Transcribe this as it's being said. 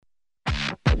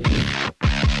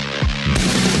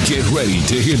Get ready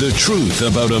to hear the truth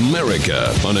about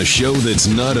America on a show that's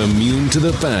not immune to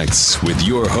the facts with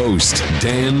your host,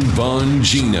 Dan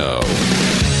Bongino.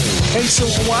 Hey, so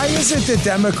why is it the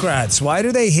Democrats? Why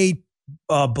do they hate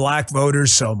black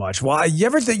voters so much? Why? You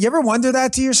ever wonder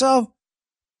that to yourself?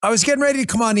 I was getting ready to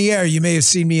come on the air. You may have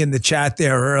seen me in the chat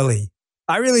there early.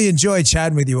 I really enjoy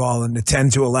chatting with you all in the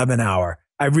 10 to 11 hour.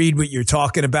 I read what you're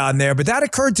talking about in there. But that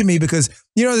occurred to me because,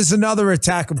 there's another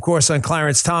attack, of course, on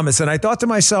Clarence Thomas. And I thought to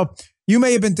myself, you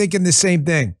may have been thinking the same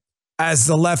thing as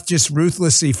the left just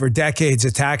ruthlessly for decades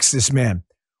attacks this man.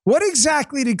 What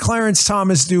exactly did Clarence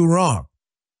Thomas do wrong?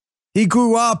 He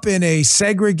grew up in a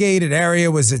segregated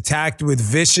area, was attacked with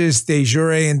vicious de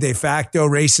jure and de facto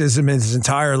racism his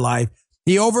entire life.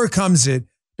 He overcomes it,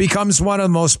 becomes one of the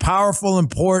most powerful,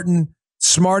 important,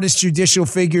 smartest judicial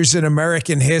figures in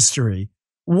American history.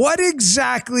 What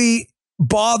exactly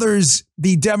bothers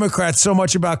the Democrats so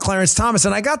much about Clarence Thomas?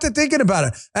 And I got to thinking about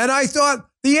it, and I thought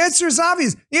the answer is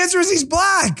obvious. The answer is he's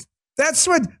black. That's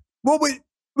what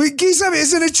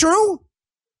isn't it true?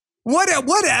 What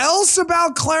else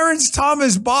about Clarence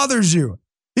Thomas bothers you?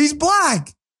 He's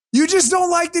black. You just don't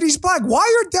like that he's black.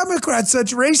 Why are Democrats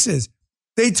such racists?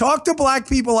 They talk to black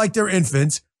people like they're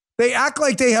infants. They act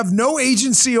like they have no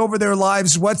agency over their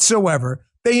lives whatsoever.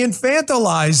 They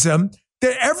infantilize them.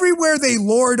 They're everywhere they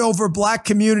lord over black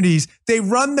communities. They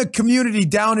run the community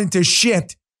down into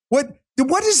shit. What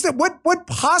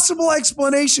possible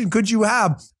explanation could you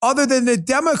have other than the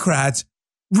Democrats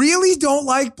really don't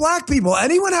like black people?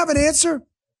 Anyone have an answer?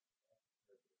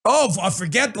 Oh,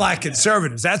 forget black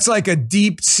conservatives. That's like a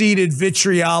deep-seated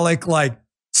vitriolic, like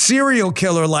serial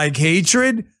killer like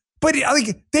hatred. But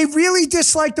they really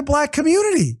dislike the black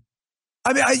community.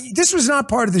 I mean, this was not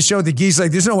part of the show that Gee's like,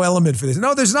 there's no element for this.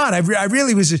 No, there's not. I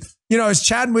really was just, I was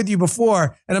chatting with you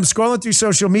before and I'm scrolling through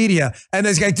social media and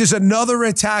there's another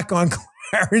attack on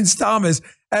Clarence Thomas.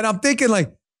 And I'm thinking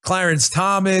like Clarence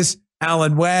Thomas,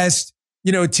 Alan West,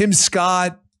 Tim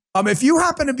Scott. If you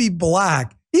happen to be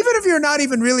black, even if you're not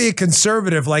even really a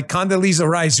conservative like Condoleezza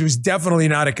Rice, who's definitely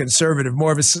not a conservative,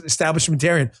 more of an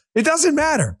establishmentarian, it doesn't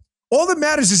matter. All that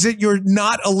matters is that you're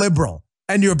not a liberal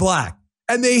and you're black.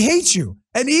 And they hate you.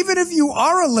 And even if you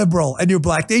are a liberal and you're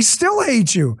black, they still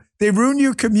hate you. They ruin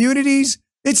your communities.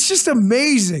 It's just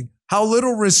amazing how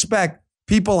little respect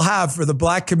people have for the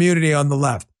black community on the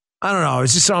left. I don't know.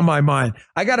 It's just on my mind.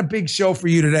 I got a big show for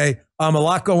you today. A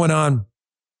lot going on.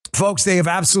 Folks, they have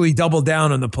absolutely doubled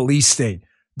down on the police state.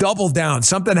 Doubled down.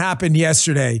 Something happened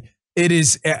yesterday. It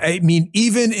is,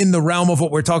 even in the realm of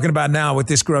what we're talking about now with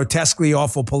this grotesquely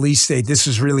awful police state, this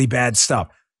is really bad stuff.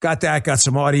 Got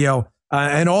some audio.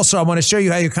 And also, I want to show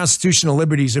you how your constitutional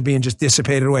liberties are being just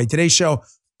dissipated away. Today's show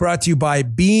brought to you by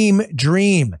Beam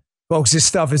Dream. Folks, this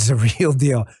stuff is the real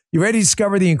deal. You ready to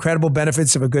discover the incredible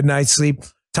benefits of a good night's sleep?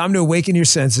 Time to awaken your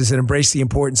senses and embrace the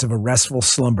importance of a restful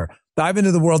slumber. Dive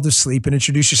into the world of sleep and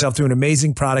introduce yourself to an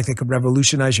amazing product that could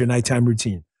revolutionize your nighttime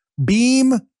routine.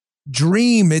 Beam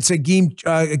Dream. It's a game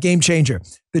changer.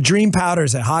 The Dream Powder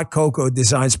is a hot cocoa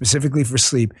designed specifically for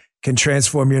sleep, can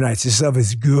transform your nights. This stuff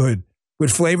is good.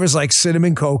 With flavors like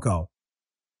cinnamon cocoa,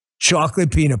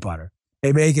 chocolate peanut butter.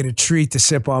 They make it a treat to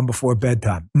sip on before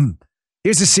bedtime.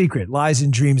 Here's the secret. Lies in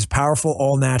Dream's powerful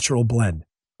all-natural blend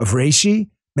of reishi,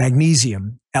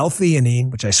 magnesium,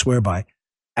 L-theanine, which I swear by,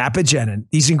 apigenin.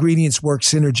 These ingredients work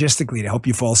synergistically to help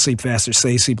you fall asleep faster,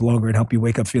 stay asleep longer, and help you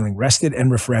wake up feeling rested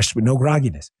and refreshed with no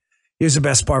grogginess. Here's the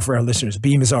best part for our listeners.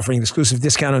 Beam is offering an exclusive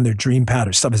discount on their Dream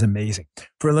Powder. Stuff is amazing.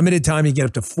 For a limited time, you get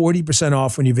up to 40%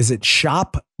 off when you visit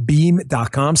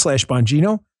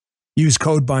shopbeam.com/Bongino. Use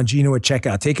code Bongino at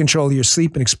checkout. Take control of your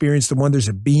sleep and experience the wonders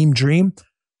of Beam Dream.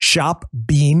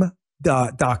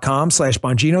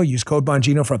 Shopbeam.com/Bongino. Use code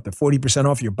Bongino for up to 40%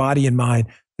 off. Your body and mind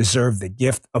deserve the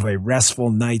gift of a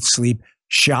restful night's sleep.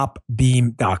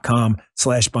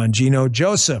 Shopbeam.com/Bongino.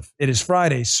 Joseph, it is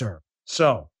Friday, sir.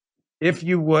 So, if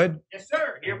you would. Yes,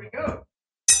 sir. Here we go.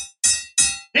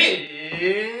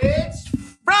 It's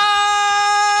Friday.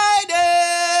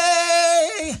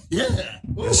 Yeah.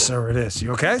 Yes, sir, it is.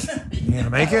 You okay? You gonna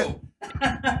make it?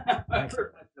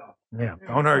 Yeah,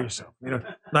 don't hurt yourself.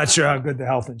 Not sure how good the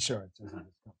health insurance is.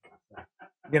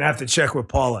 You're gonna have to check with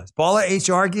Paula. Is Paula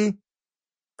HR Gee?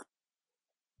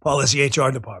 Paula's the HR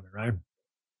department, right?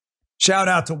 Shout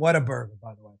out to Whataburger,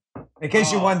 by the way. In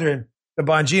case you're wondering, the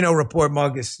Bongino Report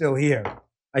mug is still here.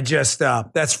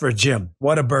 That's for Jim.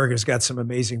 Whataburger's got some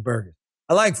amazing burgers.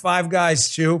 I like Five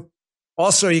Guys too.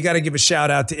 Also, you got to give a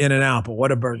shout out to In-N-Out, but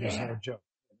Whataburger's no joke.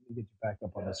 Let me get you back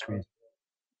up on the screen.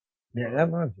 Yeah, that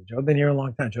loves you. Joe's been here a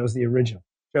long time. Joe's the original.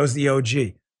 Joe's the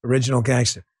OG, original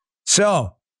gangster.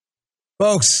 So,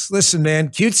 Folks, listen, man,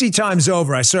 cutesy time's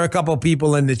over. I saw a couple of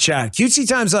people in the chat. Cutesy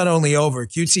time's not only over,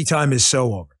 cutesy time is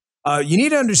so over. You need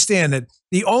to understand that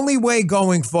the only way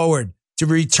going forward to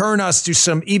return us to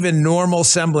some even normal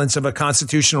semblance of a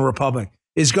constitutional republic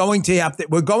is we're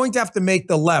going to have to make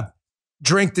the left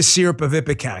drink the syrup of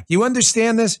Ipecac. You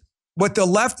understand this? What the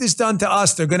left has done to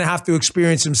us, they're going to have to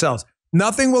experience themselves.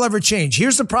 Nothing will ever change.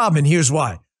 Here's the problem, and here's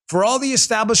why. For all the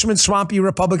establishment swampy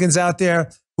Republicans out there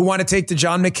who want to take the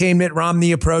John McCain, Mitt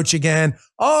Romney approach again,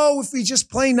 if we just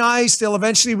play nice, they'll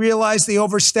eventually realize they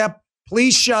overstep.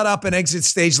 Please shut up and exit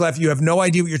stage left. You have no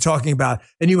idea what you're talking about,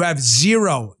 and you have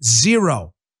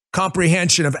zero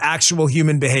comprehension of actual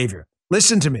human behavior.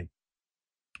 Listen to me.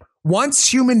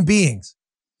 Once human beings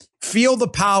feel the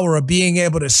power of being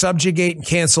able to subjugate and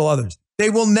cancel others, they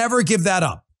will never give that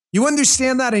up. You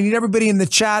understand that? I need everybody in the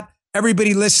chat,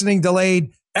 everybody listening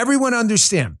delayed, everyone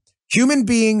understand. Human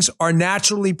beings are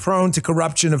naturally prone to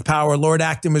corruption of power. Lord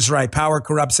Acton was right. Power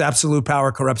corrupts absolutely.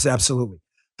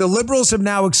 The liberals have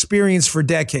now experienced for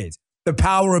decades the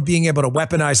power of being able to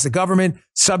weaponize the government,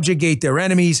 subjugate their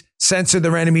enemies, censor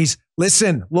their enemies.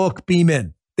 Listen, look, beam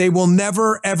in. They will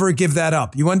never, ever give that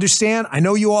up. You understand? I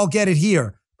know you all get it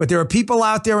here, but there are people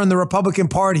out there in the Republican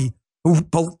Party who,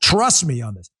 trust me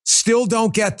on this, still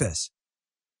don't get this.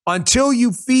 Until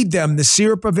you feed them the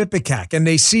syrup of Ipecac and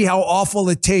they see how awful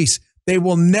it tastes, they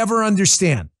will never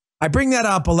understand. I bring that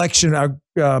up,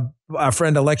 our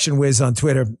friend Election Wiz on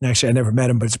Twitter. Actually, I never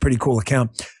met him, but it's a pretty cool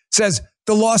account. Says,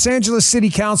 the Los Angeles City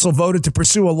Council voted to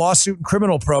pursue a lawsuit and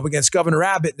criminal probe against Governor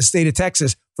Abbott in the state of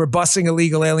Texas for busing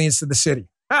illegal aliens to the city.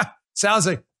 Sounds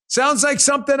like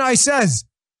something I says.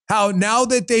 How now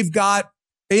that they've got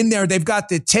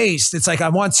the taste. It's like, I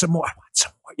want some more.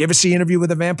 You ever see Interview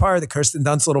with a Vampire, the Kirsten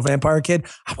Dunst little vampire kid?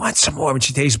 I want some more when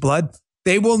she tastes blood.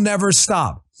 They will never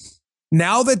stop.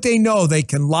 Now that they know they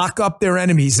can lock up their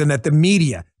enemies and that the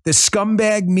media, the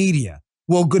scumbag media,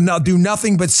 will do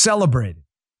nothing but celebrate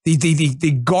it.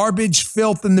 The garbage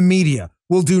filth in the media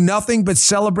will do nothing but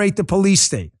celebrate the police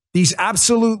state. These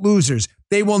absolute losers,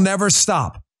 they will never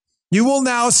stop. You will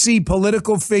now see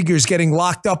political figures getting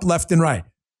locked up left and right.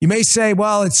 You may say,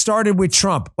 well, it started with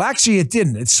Trump. Well, actually, it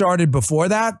didn't. It started before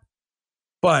that.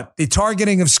 But the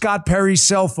targeting of Scott Perry's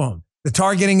cell phone, the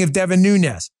targeting of Devin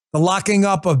Nunes, the locking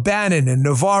up of Bannon and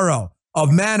Navarro, of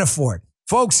Manafort.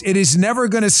 Folks, it is never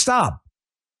going to stop.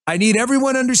 I need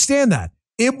everyone to understand that.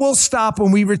 It will stop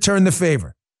when we return the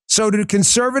favor. So to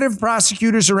conservative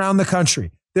prosecutors around the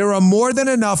country, there are more than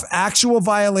enough actual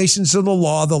violations of the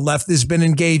law the left has been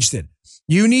engaged in.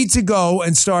 You need to go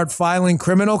and start filing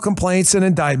criminal complaints and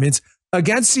indictments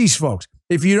against these folks.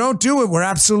 If you don't do it, we're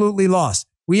absolutely lost.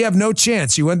 We have no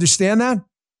chance. You understand that?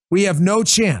 We have no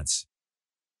chance.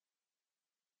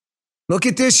 Look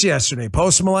at this yesterday,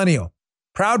 post-millennial.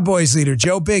 Proud Boys leader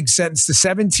Joe Biggs sentenced to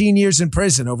 17 years in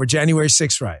prison over January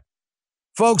 6th riot.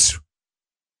 Folks,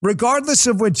 regardless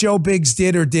of what Joe Biggs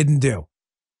did or didn't do,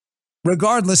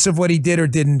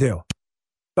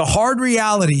 the hard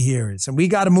reality here is, and we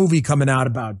got a movie coming out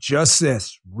about just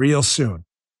this real soon.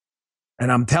 And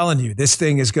I'm telling you, this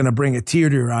thing is going to bring a tear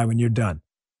to your eye when you're done.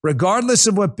 Regardless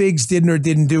of what Biggs did or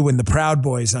didn't do in the Proud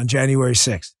Boys on January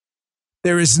 6th,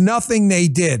 there is nothing they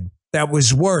did that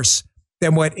was worse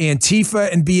than what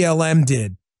Antifa and BLM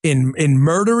did in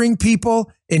murdering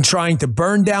people, in trying to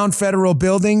burn down federal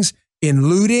buildings, in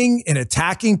looting, in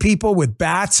attacking people with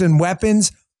bats and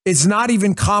weapons. It's not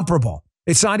even comparable.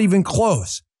 It's not even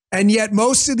close. And yet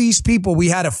most of these people, we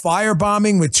had a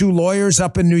firebombing with 2 lawyers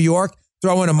up in New York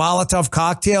throwing a Molotov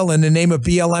cocktail in the name of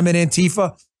BLM and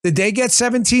Antifa. Did they get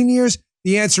 17 years?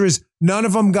 The answer is none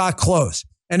of them got close.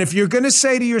 And if you're going to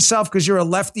say to yourself, because you're a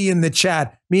lefty in the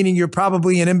chat, meaning you're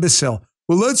probably an imbecile,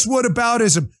 well, it's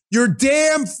whataboutism. You're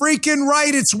damn freaking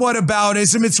right it's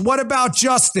whataboutism. It's what about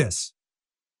justice?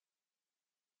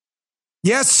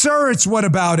 Yes, sir, it's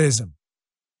whataboutism.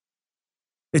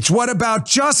 It's what about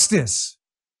justice?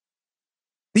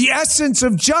 The essence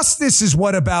of justice is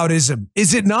whataboutism,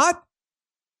 is it not?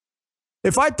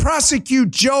 If I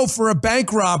prosecute Joe for a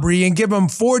bank robbery and give him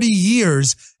 40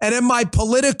 years, and then my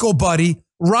political buddy,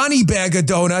 Ronnie Bag of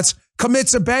Donuts,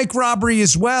 commits a bank robbery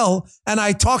as well, and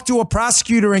I talk to a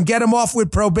prosecutor and get him off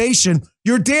with probation,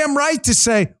 you're damn right to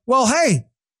say, well, hey,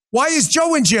 why is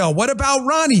Joe in jail? What about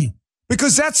Ronnie?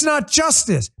 Because that's not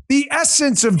justice. The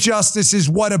essence of justice is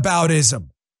whataboutism.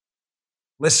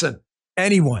 Listen,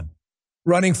 anyone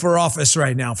running for office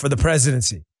right now for the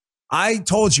presidency, I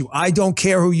told you, I don't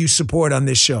care who you support on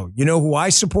this show. You know who I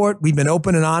support? We've been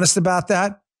open and honest about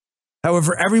that.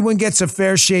 However, everyone gets a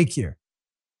fair shake here.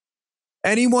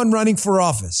 Anyone running for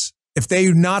office, if they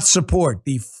do not support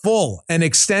the full and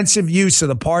extensive use of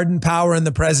the pardon power in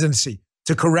the presidency,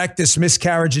 to correct this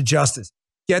miscarriage of justice.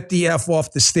 Get the F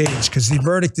off the stage because the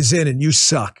verdict is in and you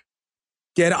suck.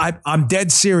 I'm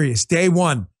dead serious. Day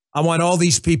one, I want all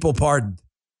these people pardoned.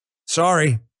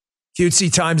 Sorry,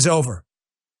 cutesy time's over.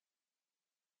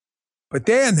 But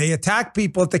Dan, they attack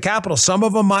people at the Capitol. Some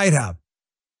of them might have.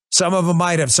 Some of them,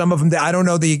 I don't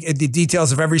know the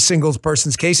details of every single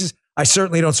person's cases. I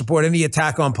certainly don't support any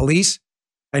attack on police.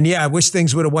 And yeah, I wish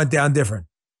things would have went down different.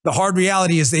 The hard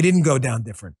reality is they didn't go down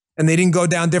different. And they didn't go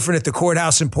down different at the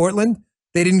courthouse in Portland.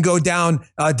 They didn't go down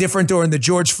different during the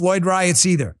George Floyd riots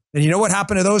either. And you know what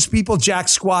happened to those people? Jack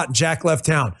squat and Jack left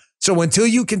town. So until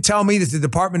you can tell me that the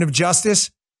Department of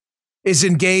Justice is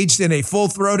engaged in a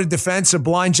full-throated defense of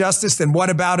blind justice, then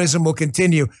whataboutism will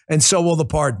continue, and so will the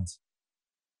pardons.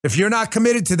 If you're not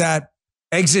committed to that,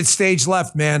 exit stage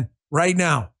left, man, right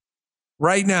now.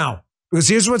 Right now. Because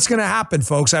here's what's going to happen,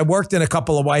 folks. I worked in a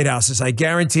couple of White Houses. I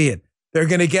guarantee it. They're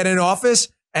going to get in office,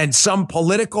 and some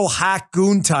political hack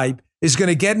goon type is going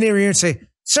to get in their ear and say,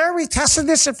 sir, we tested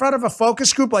this in front of a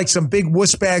focus group like some big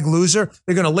wussbag loser.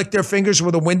 They're going to lick their fingers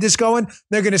where the wind is going.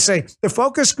 They're going to say, the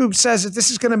focus group says that this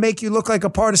is going to make you look like a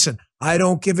partisan. I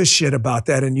don't give a shit about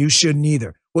that, and you shouldn't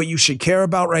either. What you should care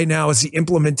about right now is the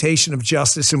implementation of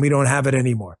justice, and we don't have it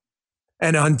anymore.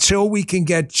 And until we can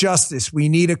get justice, we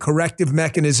need a corrective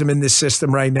mechanism in this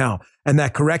system right now. And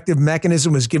that corrective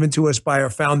mechanism was given to us by our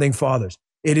founding fathers.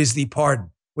 It is the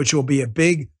pardon, which will be a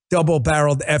big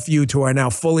double-barreled FU to our now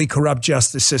fully corrupt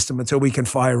justice system until we can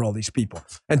fire all these people.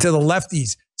 And to the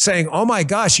lefties saying, oh my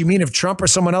gosh, you mean if Trump or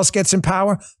someone else gets in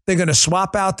power, they're going to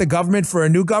swap out the government for a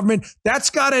new government? That's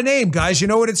got a name, guys. You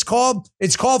know what it's called?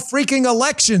 It's called freaking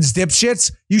elections,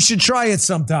 dipshits. You should try it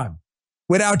sometime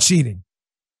without cheating.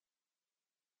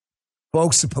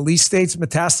 Folks, the police state's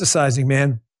metastasizing,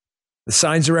 man. The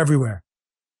signs are everywhere.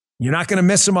 You're not going to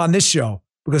miss them on this show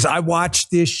because I watch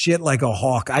this shit like a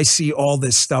hawk. I see all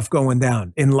this stuff going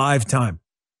down in live time.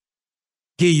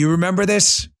 Gee, you remember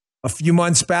this? A few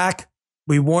months back,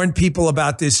 we warned people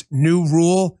about this new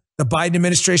rule the Biden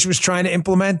administration was trying to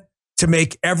implement to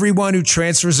make everyone who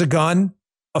transfers a gun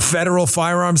a federal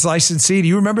firearms licensee. Do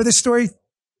you remember this story?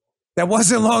 That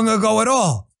wasn't long ago at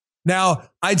all. Now,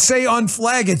 I'd say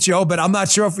unflag it, Joe, but I'm not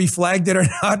sure if we flagged it or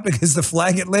not because the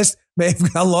flag it list may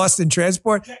have got lost in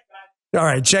transport. All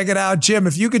right, check it out. Jim,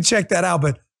 if you could check that out.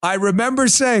 But I remember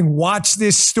saying, watch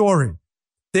this story.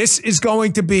 This is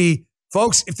going to be,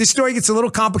 folks, if this story gets a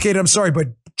little complicated, I'm sorry, but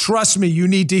trust me, you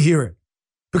need to hear it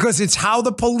because it's how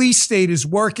the police state is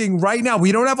working right now.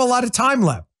 We don't have a lot of time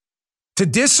left to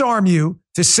disarm you,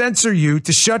 to censor you,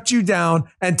 to shut you down,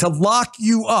 and to lock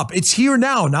you up. It's here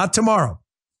now, not tomorrow.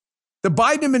 The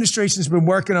Biden administration has been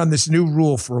working on this new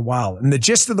rule for a while, and the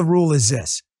gist of the rule is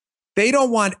this. They don't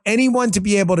want anyone to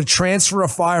be able to transfer a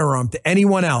firearm to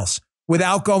anyone else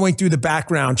without going through the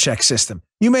background check system.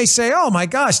 You may say, oh my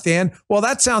gosh, Dan, well,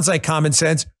 that sounds like common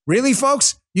sense. Really,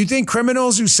 folks? You think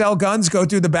criminals who sell guns go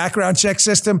through the background check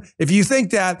system? If you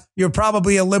think that, you're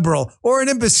probably a liberal or an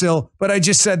imbecile, but I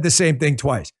just said the same thing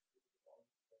twice.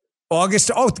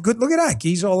 August. Oh, good. Look at that.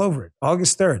 Geese all over it.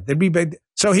 August 3rd. They'd be big.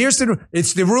 So here's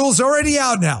the rule's already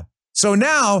out now. So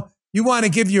now you want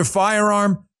to give your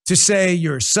firearm to say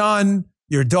your son,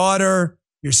 your daughter,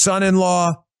 your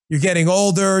son-in-law. You're getting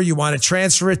older. You want to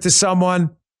transfer it to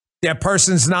someone. That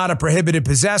person's not a prohibited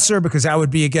possessor because that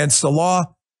would be against the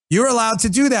law. You're allowed to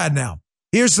do that now.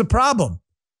 Here's the problem.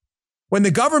 When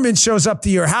the government shows up to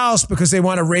your house because they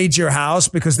want to raid your house,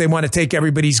 because they want to take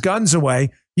everybody's guns away,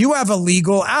 you have a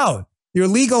legal out. Your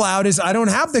legal out is, I don't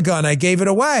have the gun. I gave it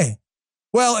away.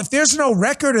 Well, if there's no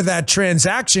record of that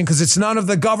transaction because it's none of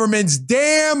the government's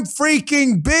damn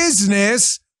freaking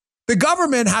business, the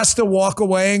government has to walk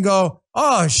away and go,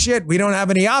 oh, shit, we don't have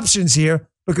any options here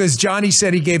because Johnny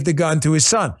said he gave the gun to his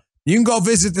son. You can go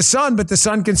visit the son, but the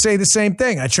son can say the same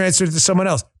thing. I transferred it to someone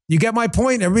else. You get my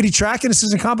point? Everybody tracking? This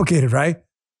isn't complicated, right?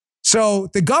 So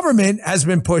the government has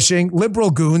been pushing,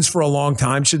 liberal goons for a long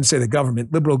time, shouldn't say the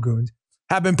government, liberal goons,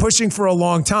 have been pushing for a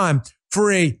long time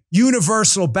for a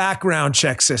universal background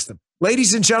check system.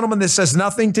 Ladies and gentlemen, this has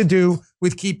nothing to do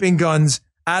with keeping guns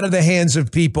out of the hands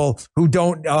of people who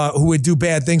would do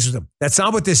bad things with them. That's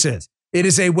not what this is. It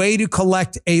is a way to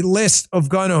collect a list of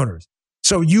gun owners.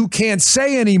 So you can't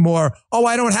say anymore, oh,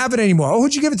 I don't have it anymore. Oh,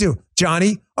 who'd you give it to?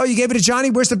 Johnny. Oh, you gave it to Johnny?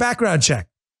 Where's the background check?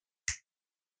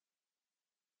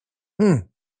 Oh,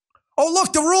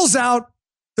 look, the rule's out.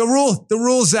 The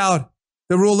rule's out.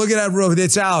 The rule, look at that rule.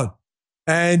 It's out.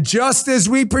 And just as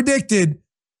we predicted,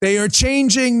 they are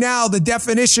changing now the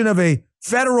definition of a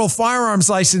federal firearms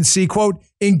licensee, quote,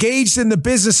 engaged in the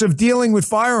business of dealing with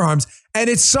firearms. And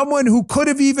it's someone who could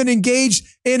have even engaged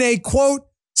in a, quote,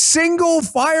 single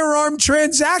firearm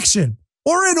transaction.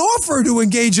 or an offer to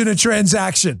engage in a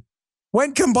transaction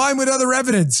when combined with other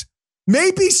evidence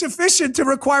may be sufficient to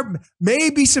require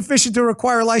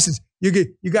a license. You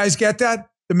guys get that?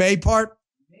 The may part?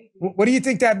 What do you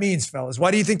think that means, fellas?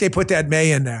 Why do you think they put that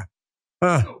may in there?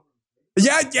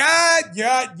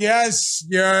 Yes.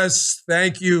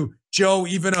 Thank you. Joe,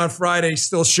 even on Friday,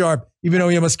 still sharp, even though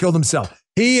he almost killed himself.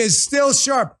 He is still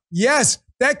sharp. Yes,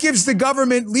 that gives the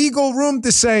government legal room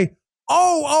to say,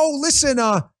 listen,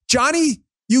 Johnny,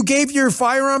 you gave your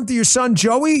firearm to your son,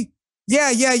 Joey?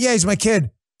 Yeah, he's my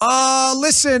kid.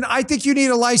 Listen, I think you need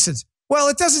a license. Well,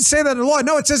 it doesn't say that in law.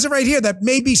 No, it says it right here that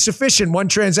may be sufficient. One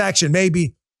transaction may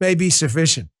be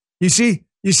sufficient. You see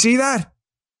that?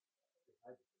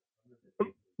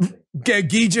 Guy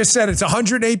just said it's a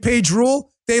 108-page rule.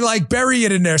 They bury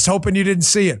it in there, so hoping you didn't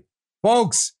see it.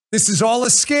 Folks, this is all a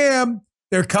scam.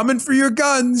 They're coming for your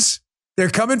guns.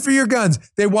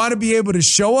 They want to be able to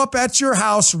show up at your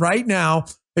house right now.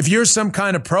 If you're some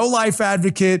kind of pro-life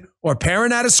advocate or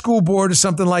parent at a school board or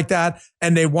something like that,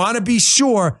 and they want to be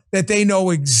sure that they know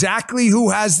exactly who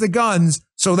has the guns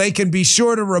so they can be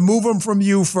sure to remove them from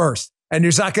you first. And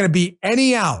there's not going to be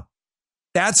any out.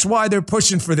 That's why they're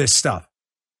pushing for this stuff.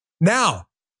 Now,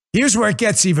 here's where it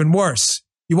gets even worse.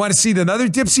 You want to see another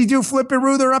dipsy-do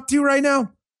flipperoo they're up to right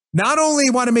now? Not only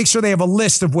want to make sure they have a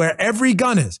list of where every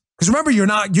gun is, because remember, you're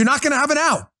not going to have an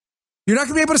out. You're not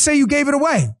going to be able to say you gave it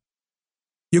away.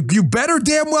 You better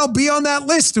damn well be on that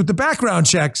list with the background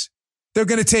checks. They're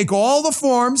going to take all the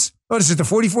forms, the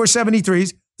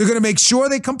 4473s. They're going to make sure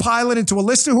they compile it into a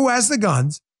list of who has the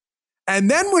guns. And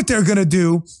then what they're going to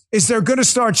do is they're going to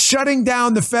start shutting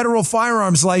down the federal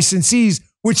firearms licensees,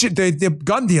 which the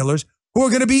gun dealers, who are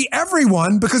going to be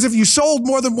everyone, because if you sold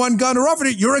more than one gun or offered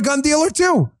it, you're a gun dealer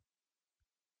too.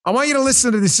 I want you to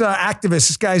listen to this activist.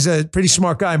 This guy's a pretty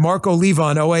smart guy, Marco Leva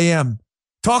on OAM,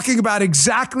 talking about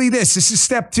exactly this. This is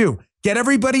step 2. Get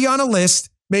everybody on a list,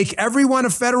 make everyone a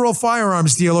federal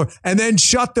firearms dealer, and then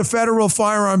shut the federal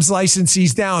firearms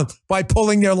licensees down by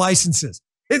pulling their licenses.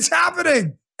 It's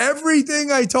happening.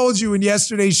 Everything I told you in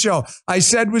yesterday's show I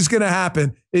said was going to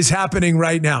happen is happening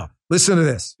right now. Listen to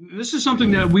this. This is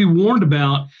something that we warned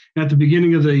about at the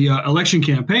beginning of the election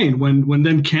campaign when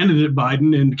then candidate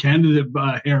Biden and candidate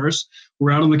Harris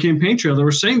were out on the campaign trail. They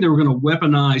were saying they were going to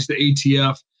weaponize the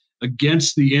ATF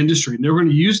against the industry, and they were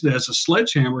going to use that as a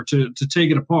sledgehammer to take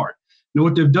it apart. You know,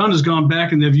 what they've done is gone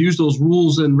back and they've used those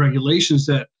rules and regulations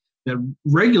that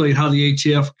regulate how the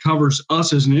ATF covers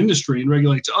us as an industry and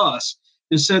regulates us,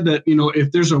 and said that,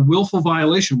 if there's a willful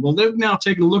violation, well, they've now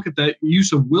taken a look at that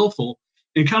use of willful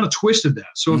and kind of twisted that.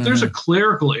 So if there's a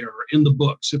clerical error in the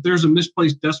books, if there's a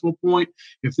misplaced decimal point,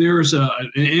 if there's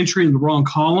an entry in the wrong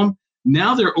column,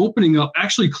 now they're opening up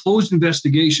actually closed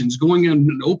investigations, going in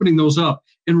and opening those up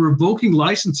and revoking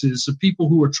licenses of people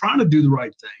who are trying to do the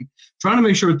right thing, trying to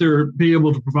make sure that they're being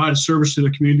able to provide a service to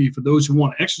the community for those who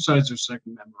want to exercise their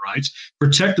Second Amendment rights,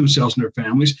 protect themselves and their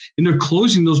families, and they're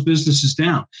closing those businesses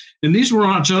down. And these were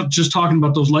not just talking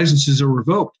about those licenses that are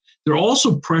revoked. They're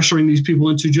also pressuring these people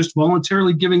into just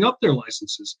voluntarily giving up their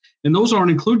licenses. And those aren't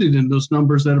included in those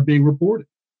numbers that are being reported.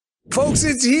 Folks,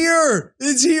 it's here.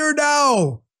 It's here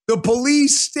now. The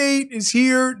police state is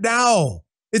here now.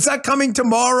 It's not coming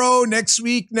tomorrow, next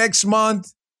week, next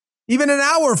month, even an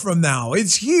hour from now.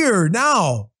 It's here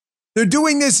now. They're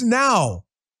doing this now.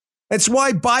 That's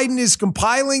why Biden is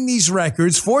compiling these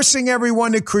records, forcing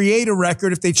everyone to create a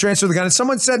record if they transfer the gun. And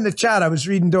someone said in the chat, I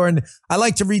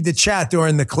like to read the chat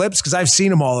during the clips because I've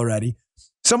seen them all already.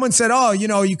 Someone said,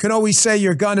 you can always say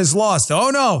your gun is lost.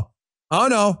 Oh,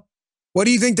 no. What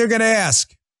do you think they're going to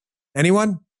ask?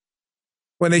 Anyone?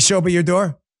 When they show up at your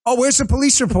door? Oh, where's the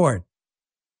police report?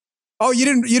 Oh, you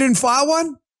didn't file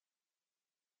one?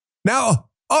 No.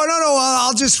 Oh, no.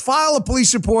 I'll just file a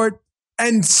police report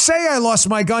and say I lost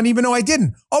my gun even though I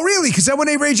didn't. Oh, really? Because then when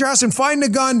they raid your house and find the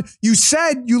gun you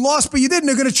said you lost but you didn't,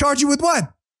 they're going to charge you with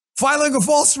what? Filing a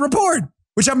false report,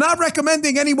 which I'm not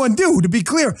recommending anyone do, to be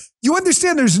clear. You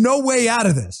understand there's no way out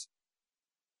of this.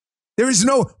 There is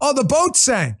no, the boat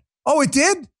sank. Oh, it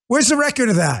did? Where's the record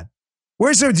of that?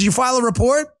 Did you file a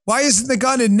report? Why isn't the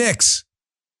gun in Nick's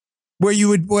where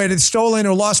the stolen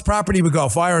or lost property would go?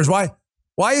 Firearms.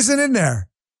 Why isn't it in there?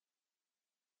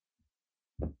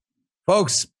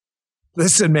 Folks,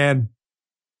 listen, man,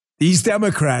 these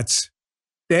Democrats,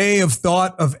 they have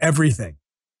thought of everything.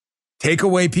 Take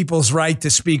away people's right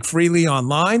to speak freely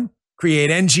online,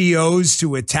 create NGOs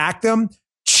to attack them,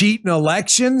 cheat in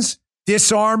elections,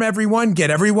 disarm everyone, get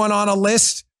everyone on a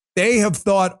list. They have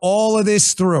thought all of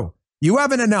this through. You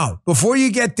haven't enough. Before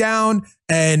you get down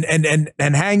and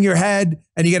hang your head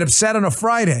and you get upset on a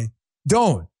Friday,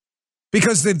 don't.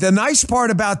 Because the nice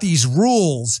part about these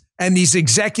rules and these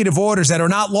executive orders that are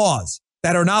not laws,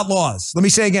 let me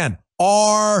say again,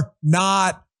 are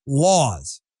not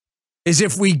laws, is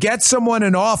if we get someone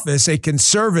in office, a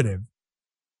conservative,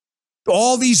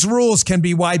 all these rules can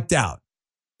be wiped out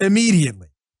immediately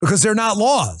because they're not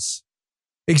laws.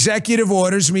 Executive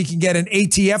orders, we can get an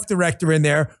ATF director in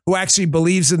there who actually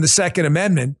believes in the Second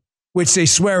Amendment, which they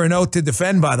swear an oath to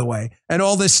defend, by the way, and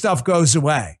all this stuff goes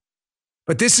away.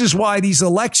 But this is why these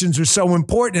elections are so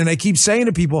important. And I keep saying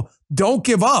to people, don't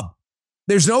give up.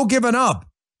 There's no giving up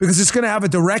because it's going to have a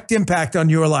direct impact on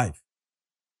your life.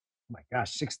 Oh my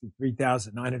gosh,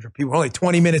 63,900 people, only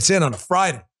 20 minutes in on a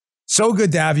Friday. So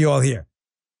good to have you all here.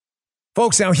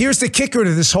 Folks, now here's the kicker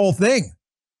to this whole thing.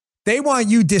 They want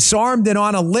you disarmed and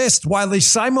on a list while they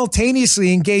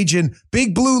simultaneously engage in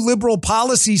big blue liberal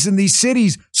policies in these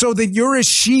cities so that you're as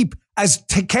sheep as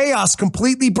chaos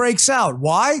completely breaks out.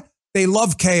 Why? They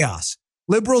love chaos.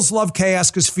 Liberals love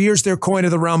chaos because fear is their coin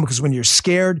of the realm, because when you're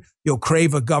scared, you'll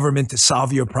crave a government to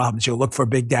solve your problems. You'll look for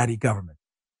big daddy government.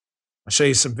 I'll show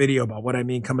you some video about what I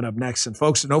mean coming up next. And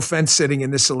folks, no fence sitting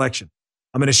in this election.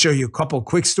 I'm going to show you a couple of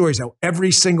quick stories how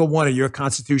every single one of your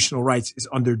constitutional rights is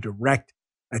under direct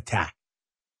attack.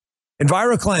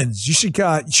 EnviroCleanse. You should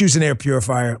choose an air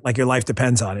purifier like your life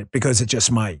depends on it, because it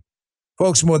just might.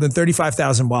 Folks, more than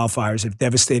 35,000 wildfires have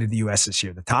devastated the U.S. this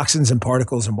year. The toxins and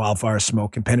particles in wildfire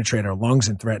smoke can penetrate our lungs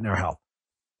and threaten our health.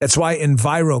 That's why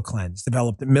EnviroCleanse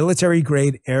developed a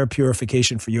military-grade air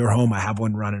purification for your home. I have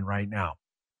one running right now.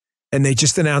 And they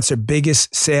just announced their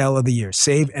biggest sale of the year.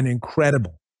 Save an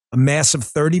incredible, a massive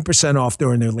 30% off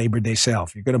during their Labor Day sale.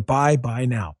 If you're going to buy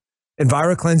now.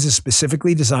 EnviroCleanse is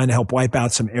specifically designed to help wipe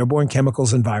out some airborne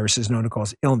chemicals and viruses known to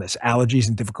cause illness, allergies,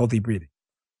 and difficulty breathing.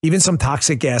 Even some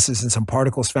toxic gases and some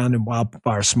particles found in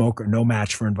wildfire smoke are no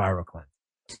match for EnviroCleanse.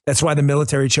 That's why the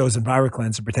military chose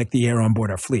EnviroCleanse to protect the air on board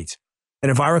our fleets.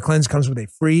 And EnviroCleanse comes with a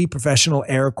free professional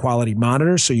air quality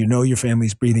monitor so you know your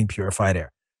family's breathing purified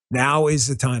air. Now is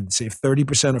the time to save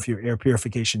 30% off your air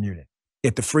purification unit.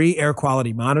 Get the free air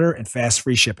quality monitor and fast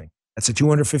free shipping. That's a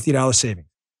 $250 savings.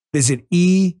 Visit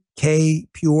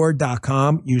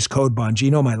ekpure.com. Use code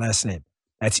Bongino, my last name.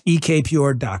 That's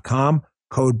ekpure.com,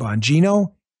 code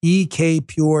Bongino.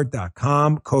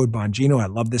 ekpure.com, code Bongino. I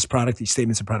love this product. These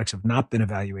statements and products have not been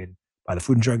evaluated by the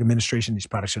Food and Drug Administration. These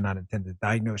products are not intended to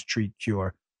diagnose, treat,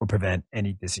 cure, or prevent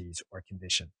any disease or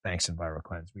condition. Thanks,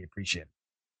 EnviroCleanse. We appreciate it.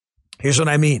 Here's what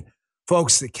I mean.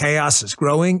 Folks, the chaos is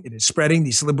growing. It is spreading.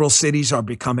 These liberal cities are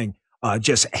becoming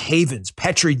just havens,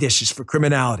 petri dishes for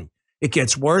criminality. It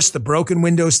gets worse. The broken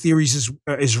windows theories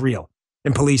is real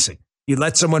in policing. You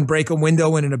let someone break a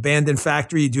window in an abandoned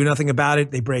factory, you do nothing about it,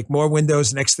 they break more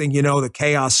windows. Next thing you know, the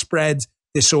chaos spreads,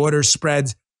 disorder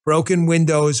spreads. Broken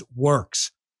windows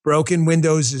works. Broken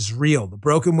windows is real. The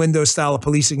broken window style of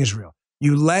policing is real.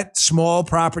 You let small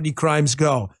property crimes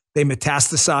go, they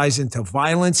metastasize into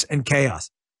violence and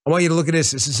chaos. I want you to look at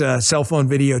this. This is a cell phone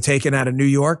video taken out of New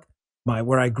York,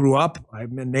 where I grew up.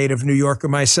 I'm a native New Yorker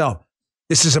myself.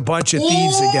 This is a bunch of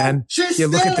thieves again. Yeah,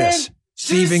 look at this.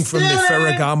 Thieving from the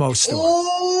Ferragamo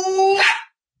store.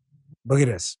 Look at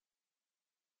this.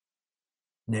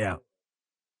 Yeah.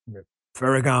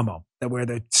 Ferragamo, where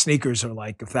the sneakers are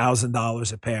like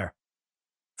 $1,000 a pair.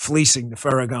 Fleecing the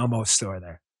Ferragamo store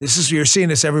there. You're seeing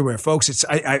this everywhere. Folks,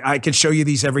 I can show you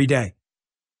these every day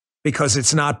because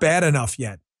it's not bad enough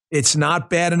yet. It's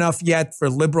not bad enough yet for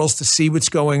liberals to see what's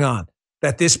going on.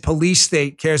 That this police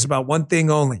state cares about one thing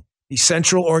only. The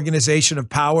central organization of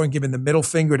power and giving the middle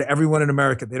finger to everyone in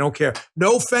America. They don't care.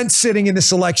 No fence sitting in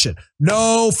this election.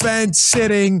 No fence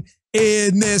sitting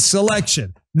in this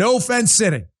election. No fence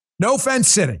sitting. No fence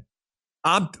sitting.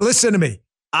 Listen to me.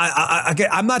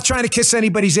 I'm not trying to kiss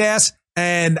anybody's ass,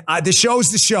 and the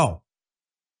show's the show.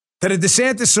 To the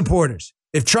DeSantis supporters,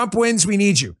 if Trump wins, we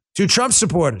need you. To Trump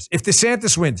supporters, if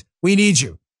DeSantis wins, we need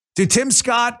you. To Tim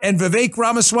Scott and Vivek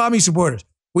Ramaswamy supporters,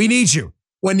 we need you.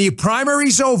 When the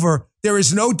primary's over, there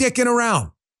is no dicking around.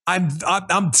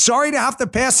 I'm sorry to have to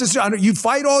pass this. You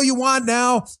fight all you want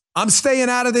now. I'm staying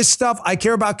out of this stuff. I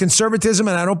care about conservatism,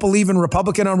 and I don't believe in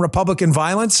Republican on Republican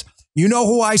violence. You know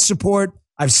who I support.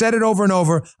 I've said it over and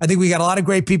over. I think we got a lot of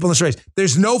great people in this race.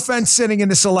 There's no fence sitting in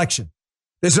this election.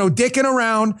 There's no dicking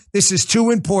around. This is too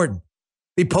important.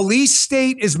 The police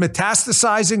state is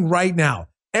metastasizing right now.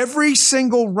 Every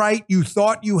single right you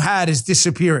thought you had is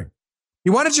disappearing.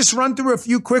 You want to just run through a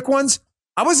few quick ones?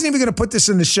 I wasn't even going to put this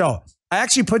in the show. I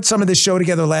actually put some of this show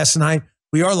together last night.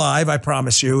 We are live, I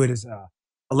promise you. It is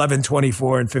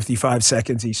 11:24 and 55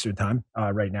 seconds Eastern time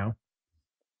right now.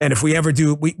 And if we ever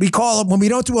do, we call it, when we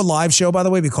don't do a live show, by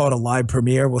the way, we call it a live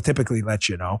premiere. We'll typically let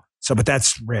you know. So, but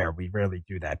that's rare. We rarely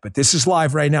do that. But this is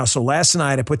live right now. So last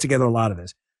night I put together a lot of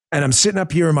this. And I'm sitting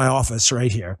up here in my office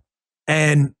right here.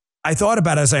 And I thought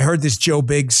about it as I heard this Joe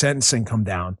Big sentencing come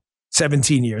down,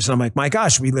 17 years. And I'm like, my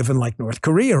gosh, we live in like North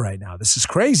Korea right now. This is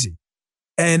crazy.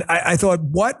 And I thought,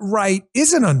 what right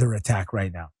isn't under attack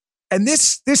right now? And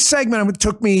this segment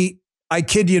took me, I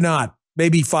kid you not,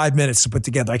 maybe 5 minutes to put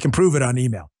together. I can prove it on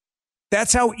email.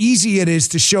 That's how easy it is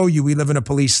to show you we live in a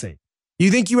police state.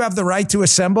 You think you have the right to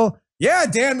assemble? Yeah,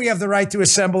 Dan, we have the right to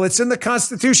assemble. It's in the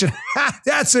Constitution.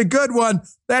 That's a good one.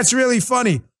 That's really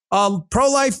funny.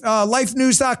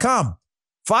 Lifenews.com.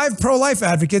 5 pro-life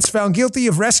advocates found guilty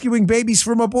of rescuing babies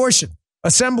from abortion,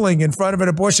 assembling in front of an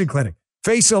abortion clinic,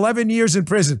 face 11 years in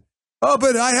prison. Oh,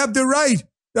 but I have the right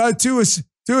to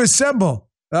assemble.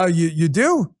 You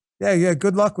do? Yeah,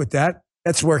 good luck with that.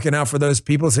 That's working out for those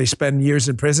people as they spend years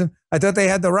in prison. I thought they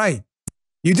had the right.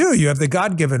 You do. You have the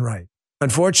God-given right.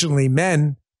 Unfortunately,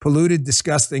 men, polluted,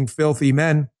 disgusting, filthy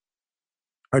men,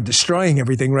 are destroying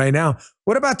everything right now.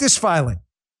 What about this filing?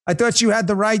 I thought you had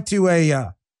the right to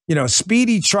a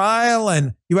speedy trial,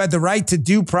 and you had the right to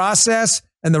due process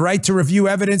and the right to review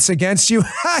evidence against you.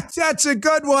 That's a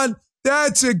good one.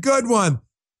 That's a good one.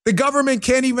 The government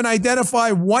can't even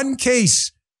identify one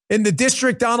case in the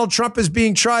district Donald Trump is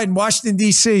being tried in Washington,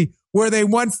 D.C., where they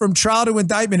went from trial to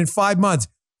indictment in 5 months,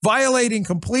 violating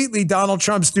completely Donald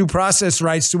Trump's due process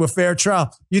rights to a fair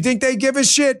trial. You think they give a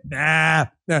shit? Nah.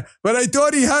 But I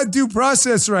thought he had due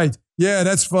process rights. Yeah,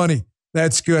 that's funny.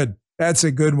 That's good. That's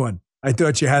a good one. I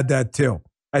thought you had that too.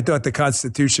 I thought the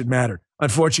Constitution mattered.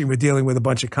 Unfortunately, we're dealing with a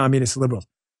bunch of communist liberals.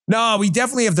 No, we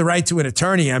definitely have the right to an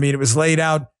attorney. I mean, it was laid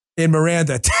out in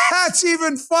Miranda. That's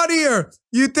even funnier.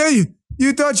 You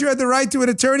thought you had the right to an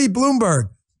attorney? Bloomberg.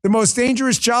 The most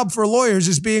dangerous job for lawyers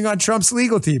is being on Trump's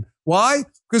legal team. Why?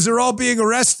 Because they're all being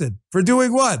arrested. For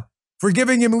doing what? For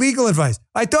giving him legal advice.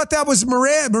 I thought that was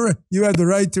Miranda. You had the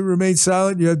right to remain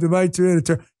silent. You had the right to an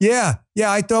attorney. Yeah,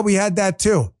 I thought we had that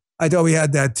too.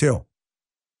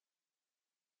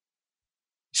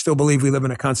 Still believe we live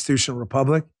in a constitutional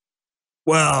republic?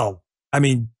 Well, I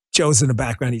mean, Joe's in the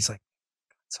background. He's like,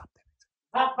 something.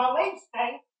 The police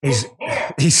state is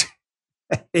here.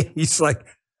 He's like,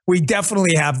 we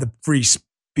definitely have the free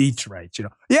speech rights,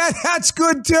 Yeah, that's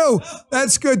good too.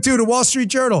 The Wall Street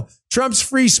Journal. Trump's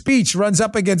free speech runs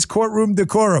up against courtroom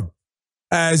decorum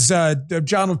as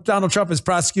Donald Trump is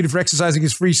prosecuted for exercising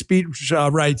his free speech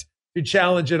rights to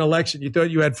challenge an election. You thought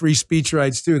you had free speech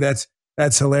rights too. That's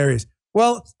hilarious.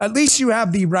 Well, at least you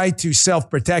have the right to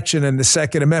self-protection in the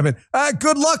Second Amendment.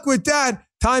 Good luck with that.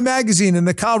 Time Magazine and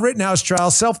the Kyle Rittenhouse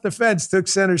trial, self-defense took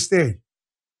center stage.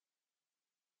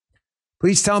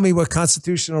 Please tell me what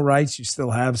constitutional rights you still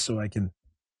have so I can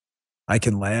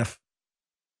laugh.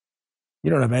 You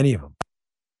don't have any of them.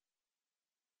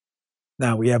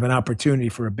 Now we have an opportunity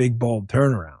for a big, bold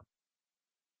turnaround.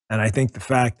 And I think the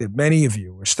fact that many of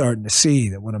you are starting to see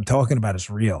that what I'm talking about is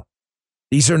real.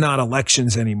 These are not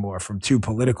elections anymore from two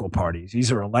political parties.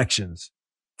 These are elections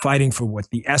fighting for what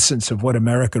the essence of what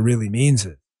America really means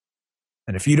is.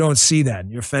 And if you don't see that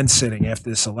and you're fence sitting after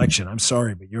this election, I'm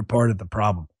sorry, but you're part of the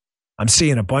problem. I'm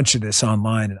seeing a bunch of this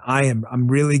online, and I'm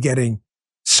really getting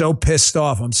so pissed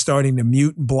off. I'm starting to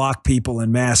mute and block people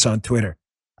en masse on Twitter.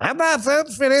 I'm not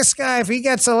voting for this guy if he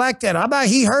gets elected.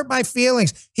 He hurt my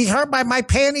feelings. He hurt my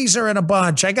panties are in a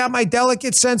bunch. I got my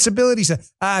delicate sensibilities.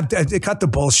 Cut the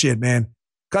bullshit, man.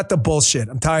 Cut the bullshit.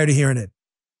 I'm tired of hearing it.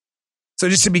 So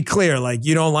just to be clear, like,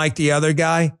 you don't like the other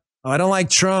guy? Oh, I don't like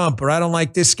Trump, or I don't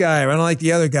like this guy, or I don't like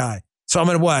the other guy. So I'm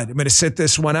going to what? I'm going to sit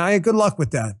this one out? Good luck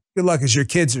with that. Good luck as your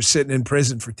kids are sitting in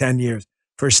prison for 10 years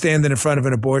for standing in front of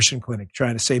an abortion clinic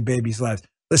trying to save babies' lives.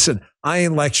 Listen, I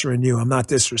ain't lecturing you. I'm not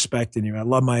disrespecting you. I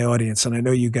love my audience, and I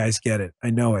know you guys get it. I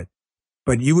know it.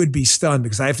 But you would be stunned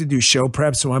because I have to do show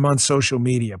prep, so I'm on social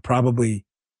media probably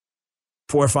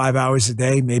 4 or 5 hours a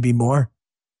day, maybe more.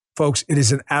 Folks, it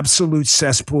is an absolute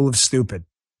cesspool of stupid.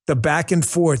 The back and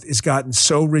forth has gotten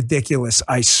so ridiculous.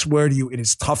 I swear to you, it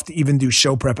is tough to even do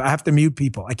show prep. I have to mute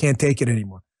people. I can't take it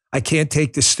anymore. I can't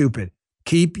take the stupid.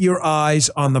 Keep your eyes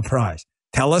on the prize.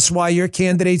 Tell us why your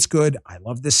candidate's good. I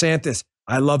love DeSantis.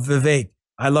 I love Vivek.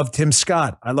 I love Tim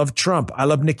Scott. I love Trump. I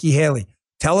love Nikki Haley.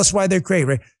 Tell us why they're great,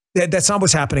 right? That's not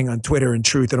what's happening on Twitter and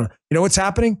Truth. You know what's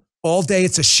happening? All day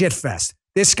it's a shit fest.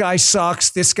 This guy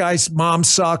sucks. This guy's mom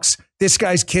sucks. This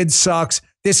guy's kid sucks.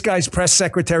 This guy's press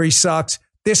secretary sucks.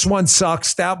 This one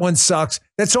sucks. That one sucks.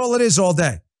 That's all it is all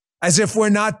day. As if we're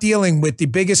not dealing with the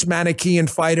biggest Manichaean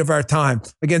fight of our time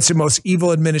against the most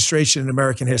evil administration in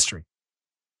American history.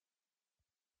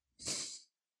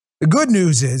 The good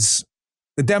news is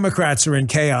the Democrats are in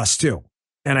chaos too.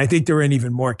 And I think they're in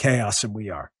even more chaos than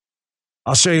we are.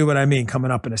 I'll show you what I mean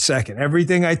coming up in a second.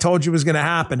 Everything I told you was going to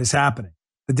happen is happening.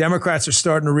 The Democrats are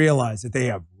starting to realize that they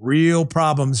have real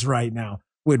problems right now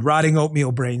with rotting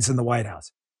oatmeal brains in the White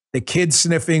House. The kid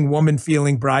sniffing, woman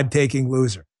feeling, bribe taking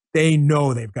loser. They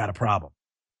know they've got a problem.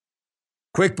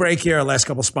 Quick break here, our last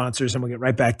couple sponsors, and we'll get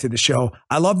right back to the show.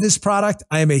 I love this product.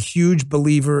 I am a huge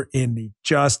believer in the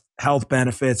just health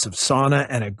benefits of sauna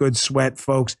and a good sweat,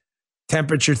 folks.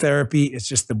 Temperature therapy is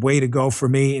just the way to go for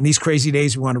me. In these crazy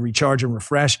days, we want to recharge and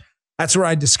refresh. That's where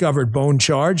I discovered Bone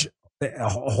Charge, a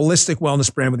holistic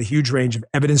wellness brand with a huge range of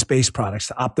evidence-based products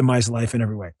to optimize life in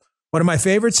every way. One of my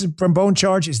favorites from Bone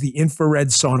Charge is the infrared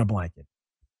sauna blanket.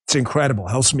 It's incredible.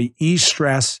 Helps me ease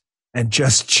stress and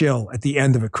just chill at the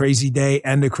end of a crazy day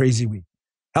and a crazy week.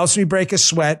 Helps me break a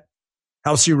sweat.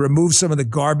 Helps you remove some of the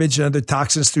garbage and other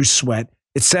toxins through sweat.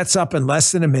 It sets up in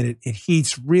less than a minute. It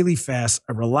heats really fast.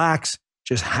 I relax,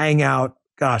 just hang out.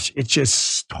 Gosh, it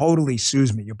just totally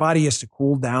soothes me. Your body has to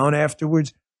cool down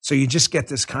afterwards, so you just get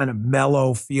this kind of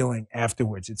mellow feeling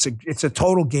afterwards. It's a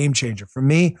total game changer for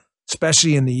me,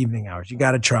 especially in the evening hours. You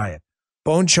got to try it.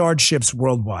 Bone Charge ships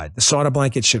worldwide. The sauna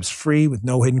blanket ships free with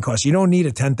no hidden cost. You don't need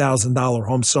a $10,000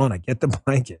 home sauna. Get the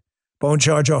blanket. Bone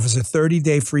Charge offers a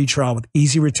 30-day free trial with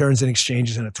easy returns and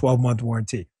exchanges and a 12-month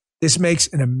warranty. This makes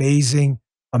an amazing,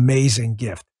 amazing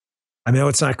gift. I know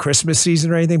it's not Christmas season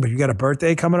or anything, but if you got a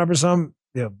birthday coming up or something,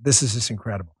 this is just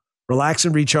incredible. Relax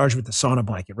and recharge with the sauna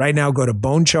blanket. Right now, go to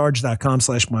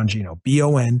bonecharge.com/Bongino.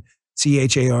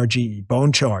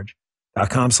 BONCHARGE.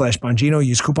 Bonecharge.com/Bongino.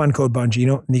 Use coupon code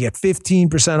Bongino and you get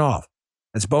 15% off.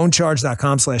 That's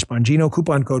bonecharge.com/Bongino.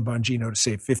 Coupon code Bongino to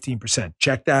save 15%.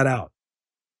 Check that out.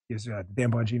 Gives the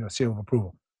Dan Bongino seal of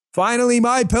approval. Finally,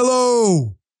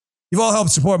 MyPillow. You've all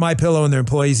helped support MyPillow and their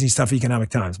employees in these tough economic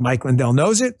times. Mike Lindell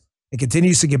knows it and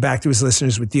continues to give back to his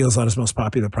listeners with deals on his most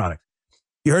popular products.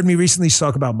 You heard me recently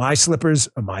talk about My Slippers,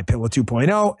 a MyPillow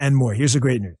 2.0, and more. Here's the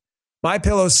great news.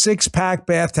 MyPillow's 6-pack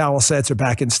bath towel sets are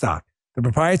back in stock. The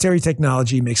proprietary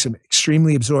technology makes them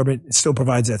extremely absorbent. It still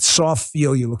provides that soft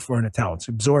feel you look for in a towel. It's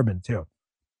absorbent, too.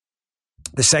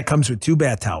 The set comes with 2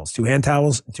 bath towels, 2 hand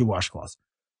towels, and 2 washcloths.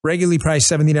 Regularly priced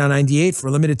 $79.98. For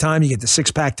a limited time, you get the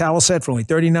 6-pack towel set for only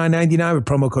 $39.99 with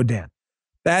promo code Dan.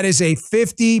 That is a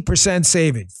 50%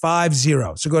 saving,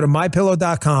 50. So go to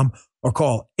MyPillow.com or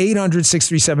call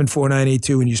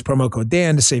 800-637-4982 and use promo code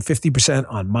Dan to save 50%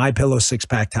 on MyPillow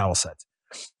 6-pack towel sets.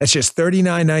 That's just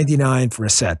 $39.99 for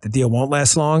a set. The deal won't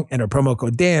last long. Enter promo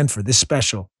code Dan for this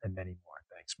special and many more.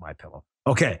 Thanks, MyPillow.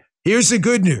 Okay, here's the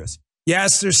good news.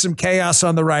 Yes, there's some chaos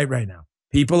on the right now.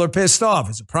 People are pissed off.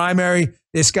 It's a primary.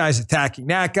 This guy's attacking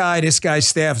that guy. This guy's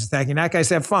staff is attacking that guy's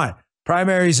staff. Fine.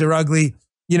 Primaries are ugly.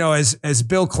 You know, as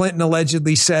Bill Clinton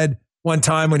allegedly said one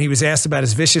time when he was asked about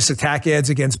his vicious attack ads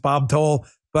against Bob Dole,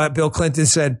 but Bill Clinton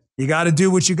said, you got to do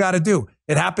what you got to do.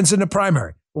 It happens in the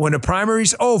primary. But when the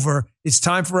primary's over, it's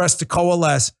time for us to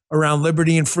coalesce around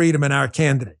liberty and freedom and our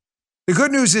candidate. The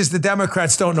good news is the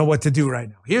Democrats don't know what to do right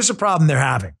now. Here's the problem they're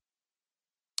having.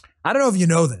 I don't know if you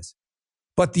know this,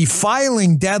 but the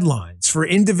filing deadlines for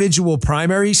individual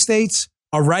primary states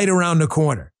are right around the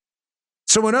corner.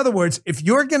 So in other words, if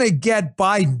you're going to get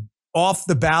Biden off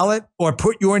the ballot or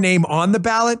put your name on the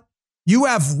ballot, you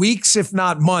have weeks, if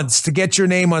not months, to get your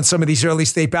name on some of these early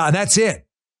state ballots. And that's it.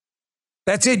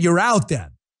 That's it. You're out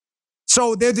then.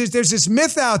 So there's this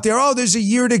myth out there, oh, there's a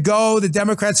year to go. The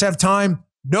Democrats have time.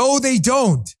 No, they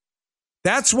don't.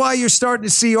 That's why you're starting to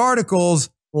see articles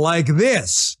like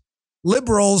this.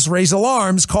 Liberals raise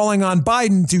alarms calling on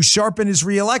Biden to sharpen his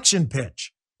reelection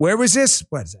pitch. Where was this?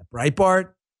 What is that?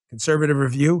 Breitbart? Conservative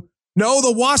Review? No,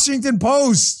 the Washington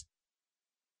Post.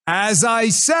 As I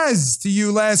says to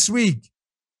you last week,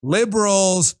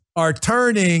 liberals are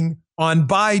turning on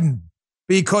Biden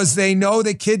because they know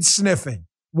the kid sniffing,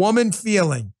 woman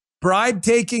feeling, bribe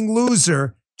taking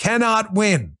loser cannot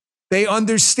win. They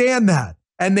understand that.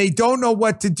 And they don't know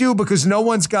what to do because no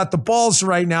one's got the balls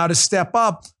right now to step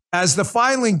up as the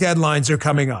filing deadlines are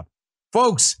coming up.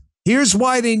 Folks, here's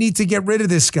why they need to get rid of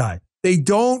this guy. They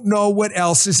don't know what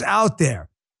else is out there.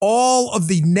 All of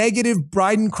the negative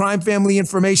Biden crime family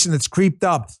information that's creeped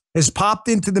up has popped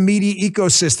into the media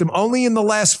ecosystem only in the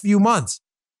last few months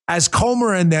as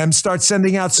Comer and them start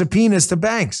sending out subpoenas to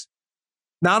banks.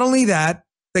 Not only that,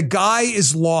 the guy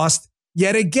is lost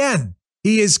yet again.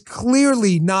 He is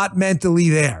clearly not mentally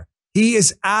there. He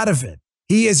is out of it.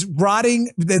 He is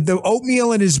rotting. The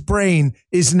oatmeal in his brain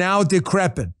is now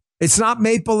decrepit. It's not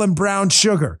maple and brown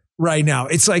sugar right now.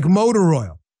 It's like motor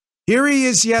oil. Here he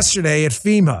is yesterday at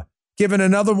FEMA, giving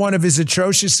another one of his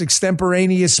atrocious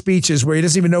extemporaneous speeches where he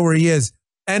doesn't even know where he is.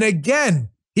 And again,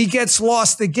 he gets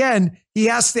lost again. He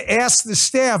has to ask the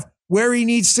staff where he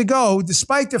needs to go,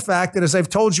 despite the fact that, as I've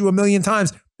told you a million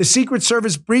times, the Secret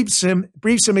Service briefs him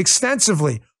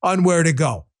extensively on where to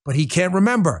go. But he can't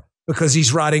remember because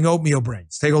he's rotting oatmeal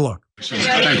brains. Take a look.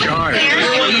 Thank God. Thank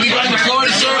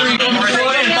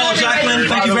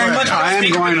you very much. I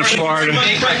am going to Florida.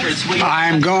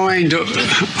 I'm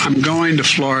going to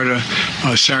Florida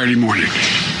Saturday morning.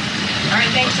 All right,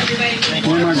 thanks, everybody.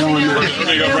 Where am I going now? We're going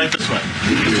to go right this way.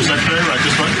 Secretary, right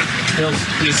this way.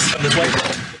 Please, this way.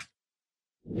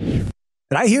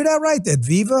 Did I hear that right? That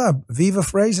Viva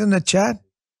phrase in the chat?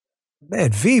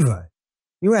 Man, Viva.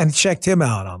 You hadn't checked him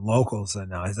out on Locals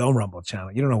and his own Rumble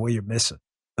channel. You don't know what you're missing.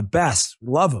 The best.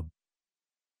 Love him.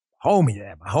 Homie,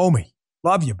 yeah, my homie.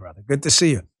 Love you, brother. Good to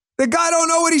see you. The guy don't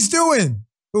know what he's doing.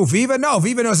 Who, Viva? No,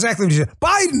 Viva knows exactly what he's doing.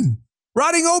 Biden,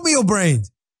 rotting oatmeal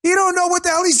brains. He don't know what the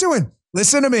hell he's doing.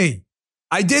 Listen to me.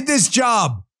 I did this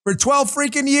job for 12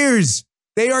 freaking years.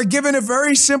 They are given a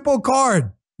very simple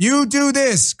card. You do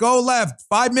this. Go left.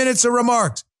 5 minutes of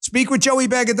remarks. Speak with Joey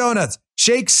Bag of Donuts.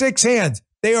 Shake 6 hands.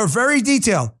 They are very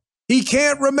detailed. He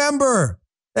can't remember.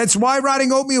 That's why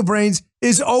rotting oatmeal brains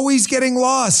is always getting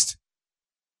lost.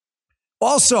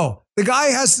 Also, the guy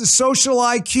has the social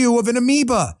IQ of an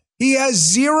amoeba. He has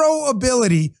zero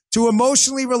ability to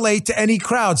emotionally relate to any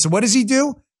crowd. So what does he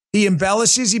do? He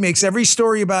embellishes. He makes every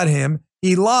story about him.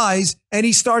 He lies, and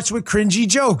he starts with cringy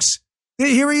jokes.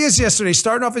 Here he is yesterday,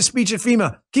 starting off his speech at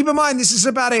FEMA. Keep in mind, this is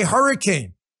about a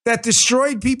hurricane that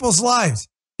destroyed people's lives.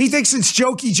 He thinks it's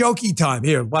jokey time.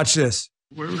 Here, watch this.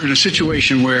 We're in a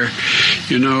situation where,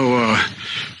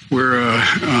 we're,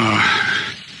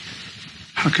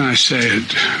 how can I say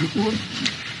it?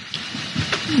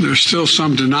 There's still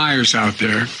some deniers out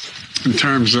there in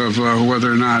terms of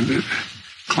whether or not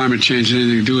climate change has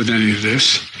anything to do with any of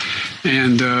this.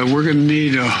 And we're going to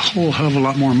need a whole hell of a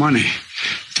lot more money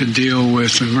to deal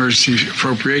with emergency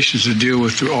appropriations, to deal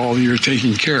with all you're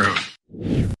taking care of.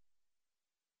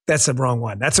 That's the wrong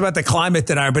one. That's about the climate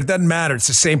denier, but it doesn't matter. It's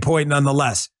the same point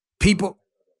nonetheless. People,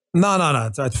 no,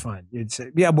 that's fine. You'd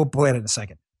say, yeah, we'll play it in a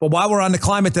second. But while we're on the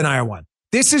climate denier one,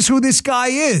 this is who this guy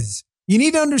is. You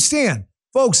need to understand,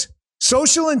 folks,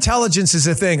 social intelligence is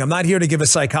a thing. I'm not here to give a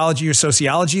psychology or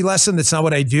sociology lesson. That's not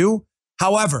what I do.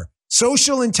 However,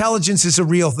 social intelligence is a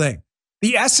real thing.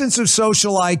 The essence of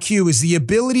social IQ is the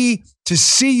ability to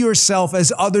see yourself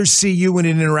as others see you in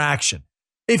an interaction.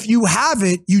 If you have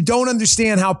it, you don't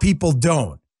understand how people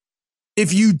don't.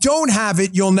 If you don't have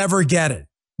it, you'll never get it.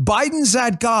 Biden's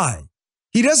that guy.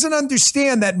 He doesn't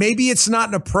understand that maybe it's not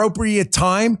an appropriate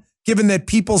time, given that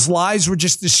people's lives were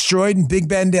just destroyed in Big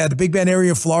Bend, the Big Bend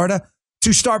area of Florida,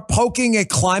 to start poking at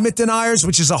climate deniers,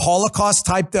 which is a Holocaust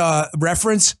type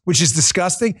reference, which is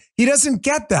disgusting. He doesn't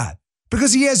get that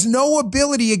because he has no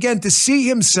ability, again, to see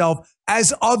himself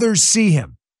as others see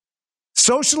him.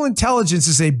 Social intelligence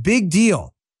is a big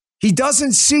deal. He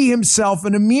doesn't see himself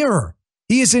in a mirror.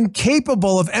 He is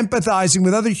incapable of empathizing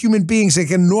with other human beings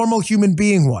like a normal human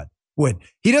being would.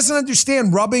 He doesn't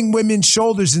understand rubbing women's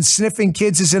shoulders and sniffing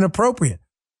kids is inappropriate.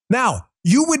 Now,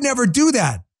 you would never do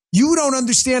that. You don't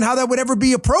understand how that would ever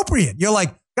be appropriate. You're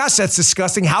like, gosh, that's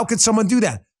disgusting. How could someone do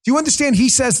that? Do you understand he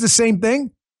says the same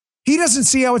thing? He doesn't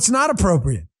see how it's not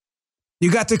appropriate.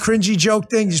 You got the cringy joke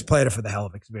thing? Just play it for the hell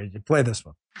of it. You play this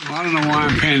one. Well, I don't know why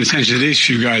I'm paying attention to these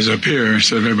few guys up here.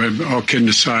 So everybody, all kidding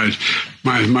aside,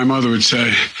 my mother would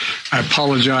say, I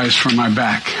apologize for my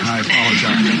back. I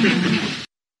apologize.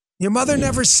 Your mother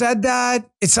never said that.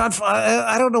 It's not,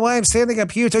 I don't know why I'm standing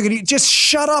up here talking to you. Just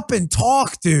shut up and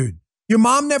talk, dude. Your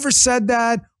mom never said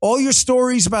that. All your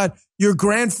stories about your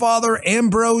grandfather,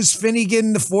 Ambrose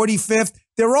Finnegan, the 45th,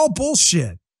 they're all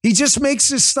bullshit. He just makes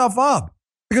this stuff up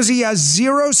because he has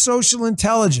zero social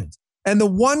intelligence. And the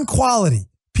one quality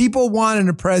people want in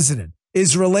a president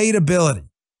is relatability.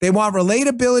 They want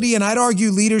relatability, and I'd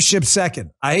argue leadership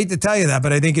second. I hate to tell you that,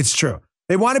 but I think it's true.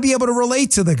 They want to be able to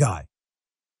relate to the guy.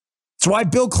 That's why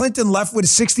Bill Clinton left with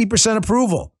 60%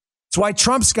 approval. That's why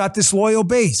Trump's got this loyal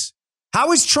base.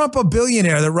 How is Trump a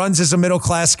billionaire that runs as a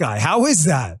middle-class guy? How is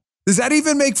that? Does that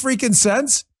even make freaking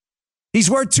sense? He's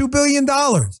worth $2 billion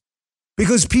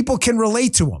because people can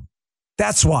relate to him.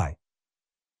 That's why.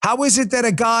 How is it that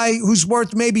a guy who's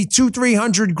worth maybe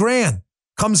 $200,000-300 grand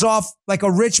comes off like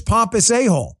a rich, pompous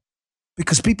a-hole?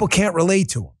 Because people can't relate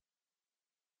to him.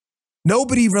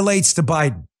 Nobody relates to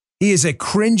Biden. He is a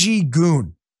cringy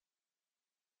goon.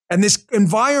 And this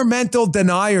environmental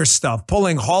denier stuff,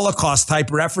 pulling Holocaust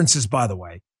type references, by the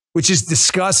way, which is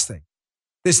disgusting.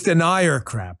 This denier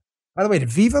crap. By the way, did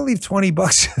Viva leave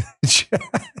 $20?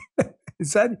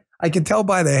 Is that, I can tell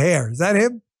by the hair. Is that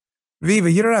him?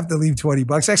 Viva, you don't have to leave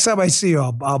 $20. Next time I see you,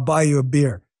 I'll buy you a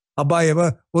beer.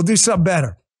 We'll do something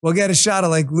better. We'll get a shot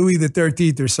of like Louis the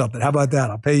 13th or something. How about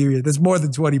that? I'll pay you. That's more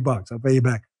than $20. I'll pay you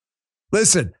back.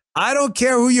 Listen, I don't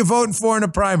care who you're voting for in the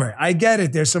primary. I get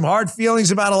it. There's some hard feelings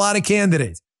about a lot of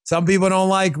candidates. Some people don't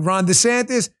like Ron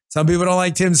DeSantis. Some people don't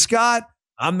like Tim Scott.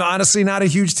 I'm honestly not a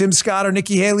huge Tim Scott or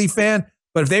Nikki Haley fan.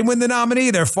 But if they win the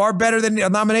nomination, they're far better than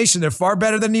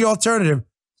the alternative.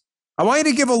 I want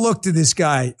you to give a look to this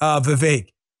guy, Vivek.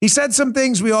 He said some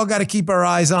things we all got to keep our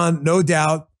eyes on, no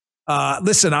doubt.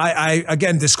 Listen, I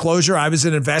again, disclosure, I was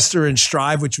an investor in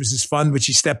Strive, which was his fund, which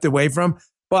he stepped away from.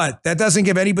 But that doesn't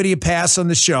give anybody a pass on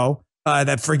the show.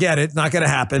 That forget it, not going to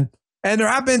happen. And there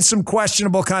have been some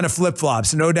questionable kind of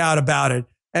flip-flops, no doubt about it.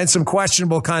 And some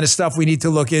questionable kind of stuff we need to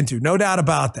look into, no doubt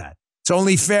about that. It's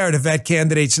only fair to vet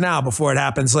candidates now before it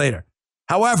happens later.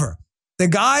 However, the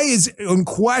guy is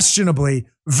unquestionably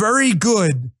very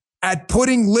good at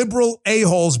putting liberal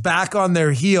a-holes back on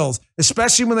their heels,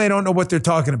 especially when they don't know what they're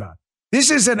talking about.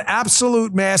 This is an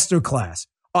absolute masterclass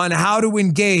on how to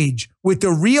engage with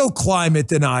the real climate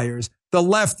deniers, the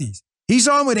lefties. He's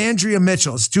on with Andrea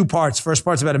Mitchell. It's 2 parts. First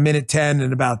part's about 1:10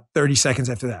 and about 30 seconds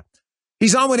after that.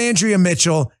 He's on with Andrea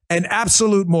Mitchell, an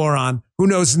absolute moron who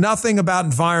knows nothing about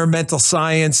environmental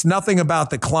science, nothing about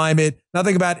the climate,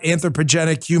 nothing about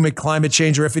anthropogenic human climate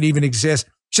change, or if it even exists.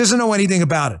 She doesn't know anything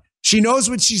about it. She knows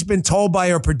what she's been told by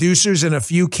her producers and a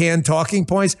few canned talking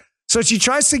points. So she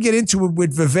tries to get into it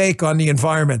with Vivek on the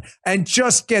environment and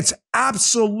just gets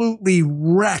absolutely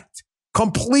wrecked,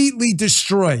 completely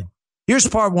destroyed. Here's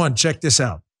part 1. Check this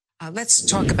out. Let's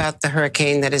talk about the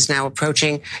hurricane that is now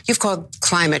approaching. You've called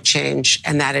climate change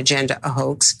and that agenda a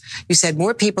hoax. You said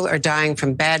more people are dying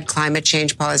from bad climate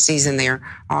change policies than there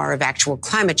are of actual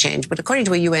climate change. But according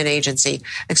to a UN agency,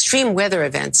 extreme weather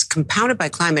events compounded by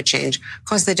climate change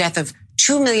caused the death of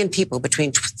 2 million people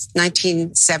between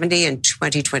 1970 and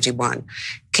 2021.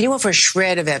 Can you offer a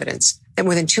shred of evidence that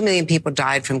more than 2 million people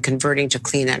died from converting to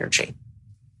clean energy?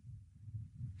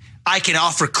 I can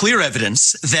offer clear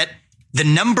evidence that the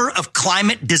number of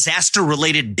climate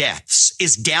disaster-related deaths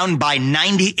is down by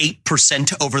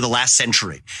 98% over the last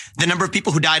century. The number of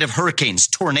people who died of hurricanes,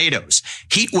 tornadoes,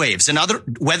 heat waves, and other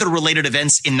weather-related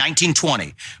events in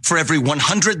 1920, for every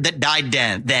 100 that died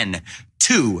then,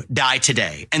 2 die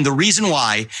today. And the reason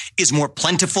why is more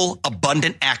plentiful,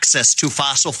 abundant access to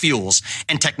fossil fuels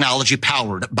and technology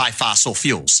powered by fossil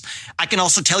fuels. I can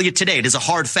also tell you today, it is a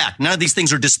hard fact. None of these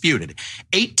things are disputed.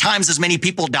 8 times as many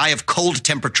people die of cold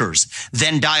temperatures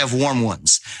than die of warm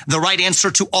ones. The right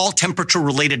answer to all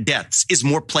temperature-related deaths is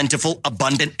more plentiful,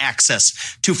 abundant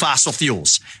access to fossil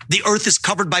fuels. The Earth is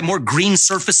covered by more green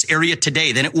surface area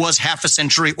today than it was half a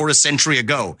century or a century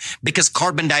ago because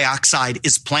carbon dioxide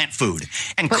is plant food.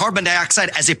 And carbon dioxide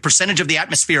as a percentage of the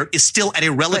atmosphere is still at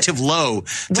a relative low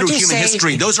through human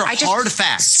history. Those are hard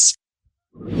facts.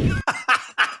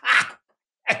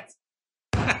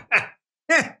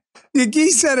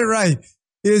 He said it right.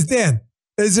 Dan,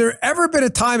 has there ever been a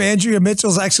time Andrea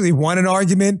Mitchell's actually won an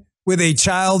argument with a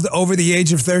child over the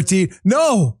age of 13?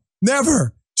 No,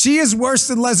 never. She is worse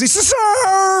than Leslie.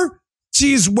 Sir!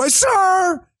 She is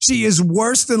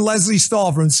worse than Leslie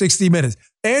Stahl from 60 Minutes.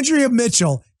 Andrea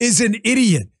Mitchell is an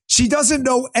idiot. She doesn't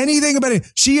know anything about it.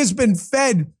 She has been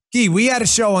fed. We had a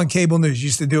show on cable news. You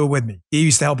used to do it with me. He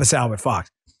used to help us out with Fox.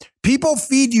 People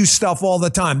feed you stuff all the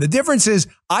time. The difference is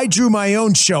I drew my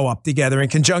own show up together in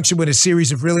conjunction with a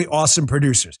series of really awesome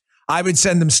producers. I would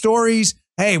send them stories.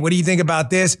 Hey, what do you think about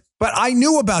this? But I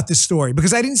knew about this story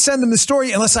because I didn't send them the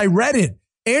story unless I read it.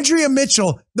 Andrea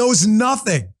Mitchell knows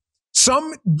nothing.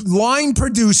 Some line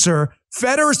producer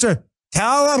fed her to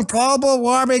tell them global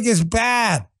warming is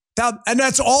bad. And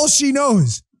that's all she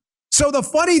knows. So the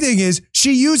funny thing is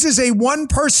she uses a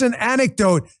one-person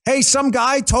anecdote. Hey, some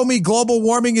guy told me global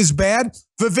warming is bad.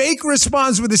 Vivek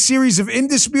responds with a series of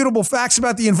indisputable facts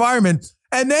about the environment.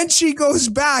 And then she goes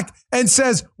back and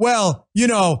says, well,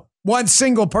 one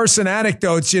single person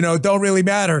anecdotes, don't really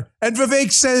matter. And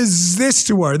Vivek says this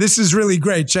to her. This is really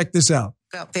great. Check this out.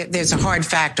 Well, there's a hard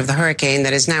fact of the hurricane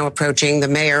that is now approaching. The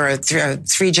mayor of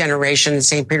 3-generation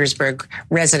St. Petersburg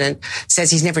resident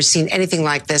says he's never seen anything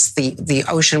like this, the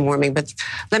ocean warming. But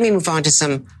let me move on to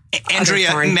some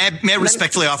Andrea, may I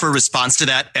respectfully offer a response to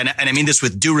that? And I mean this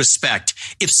with due respect.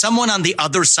 If someone on the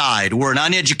other side were an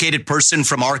uneducated person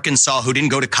from Arkansas who didn't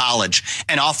go to college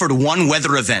and offered one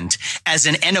weather event as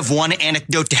an N of one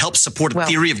anecdote to help support a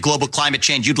theory of global climate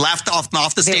change, you'd laugh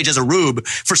off the stage as a rube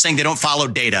for saying they don't follow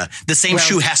data. The same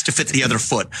shoe has to fit the other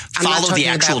foot. Follow the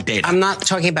actual data. I'm not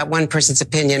talking about one person's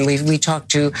opinion. We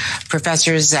talked to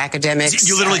professors, academics.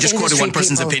 You literally just quoted one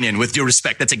person's opinion with due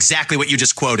respect. That's exactly what you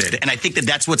just quoted. And I think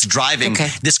that's what's what's driving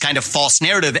this kind of false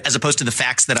narrative as opposed to the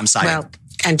facts that I'm citing. Well,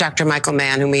 and Dr. Michael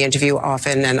Mann, whom we interview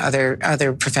often, and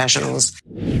other professionals.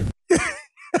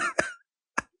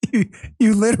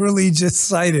 You literally just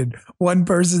cited one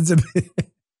person's opinion.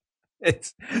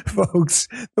 Folks,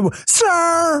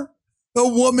 sir, the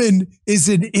woman is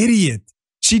an idiot.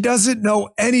 She doesn't know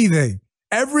anything.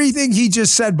 Everything he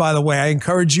just said, by the way, I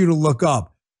encourage you to look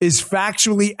up, is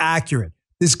factually accurate.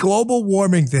 This global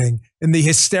warming thing and the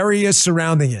hysteria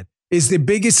surrounding it is the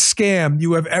biggest scam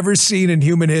you have ever seen in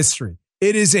human history.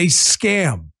 It is a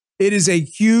scam. It is a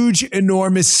huge,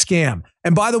 enormous scam.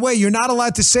 And by the way, you're not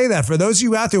allowed to say that. For those of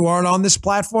you out there who aren't on this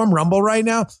platform, Rumble right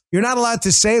now, you're not allowed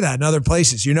to say that in other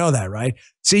places. You know that, right?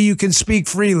 See, you can speak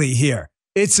freely here.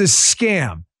 It's a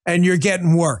scam, and you're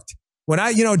getting worked. When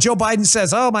Joe Biden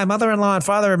says, oh, my mother-in-law and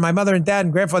father and my mother and dad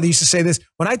and grandfather used to say this.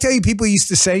 When I tell you people used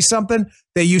to say something,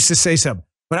 they used to say something.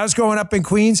 When I was growing up in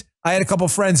Queens, I had a couple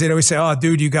friends. They'd always say, oh,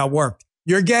 dude, you got worked.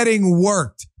 You're getting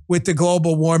worked with the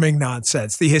global warming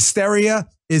nonsense. The hysteria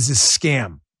is a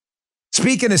scam.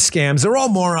 Speaking of scams, they're all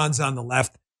morons on the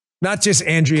left, not just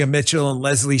Andrea Mitchell and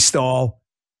Leslie Stahl,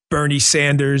 Bernie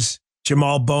Sanders,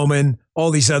 Jamal Bowman, all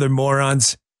these other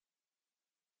morons.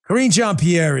 Karine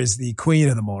Jean-Pierre is the queen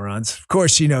of the morons. Of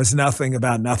course, she knows nothing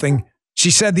about nothing.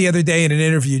 She said the other day in an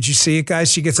interview, did you see it,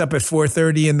 guys? She gets up at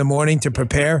 4:30 in the morning to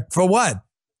prepare. For what?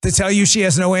 To tell you she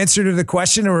has no answer to the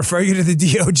question and refer you to the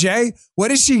DOJ? What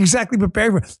is she exactly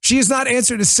preparing for? She has not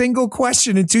answered a single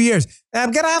question in 2 years. I'm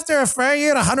going to have to refer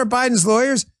you to Hunter Biden's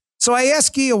lawyers. So I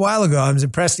asked Guy a while ago. I was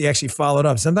impressed he actually followed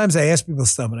up. Sometimes I ask people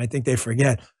stuff and I think they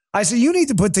forget. I said, you need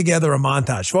to put together a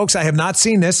montage. Folks, I have not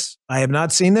seen this.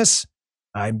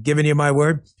 I'm giving you my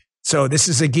word. So this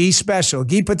is a Guy special.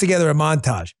 Guy put together a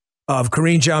montage of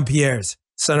Karine Jean-Pierre's,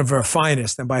 son of her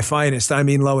finest, and by finest, I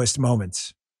mean lowest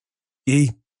moments. Guy,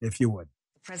 if you would.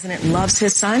 The president loves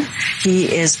his son. He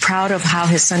is proud of how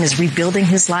his son is rebuilding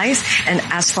his life. And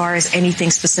as far as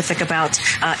anything specific about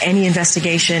any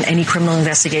investigation, any criminal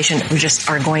investigation, we just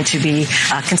are going to be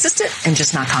consistent and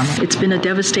just not comment. It's been a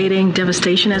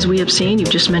devastation, as we have seen. You've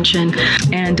just mentioned,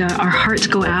 and our hearts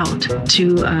go out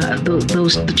to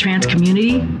the trans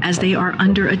community as they are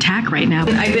under attack right now.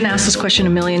 I've been asked this question a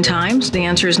million times. The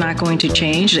answer is not going to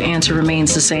change. The answer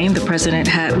remains the same. The president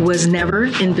was never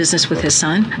in business with his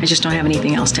son. I just don't have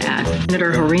anything else to add.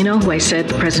 Senator Horino, who I said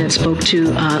the president spoke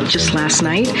to just last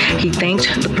night, he thanked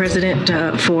the president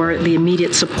for the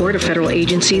immediate support of federal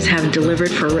agencies have delivered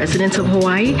for residents of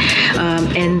Hawaii,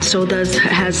 and so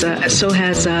has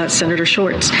Senator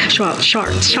Shorts. The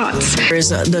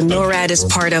NORAD is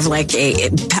part of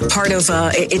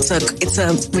it's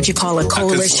a what you call a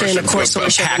coalition, a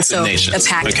consortium, pact of nations. A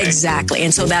pact, exactly,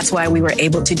 and so that's why we were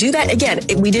able to do that. Again,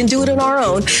 we didn't do it on our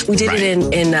own. We did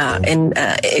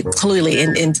it clearly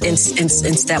in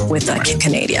step with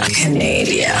Canada.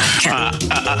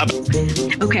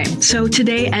 Okay, so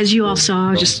today, as you all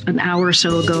saw just an hour or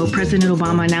so ago, President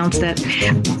Obama announced that,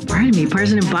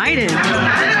 President Biden.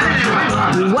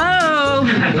 Whoa!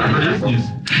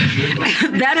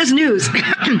 That is news.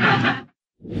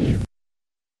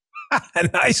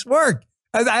 Nice work.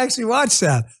 I actually watched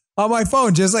that on my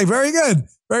phone, just like, very good.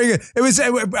 Very good.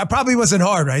 It probably wasn't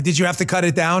hard, right? Did you have to cut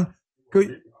it down?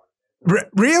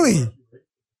 Really?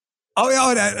 Oh,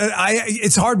 yeah.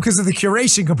 It's hard because of the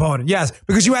curation component. Yes,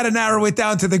 because you had to narrow it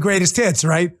down to the greatest hits,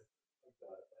 right?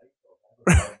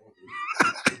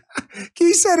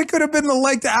 He said it could have been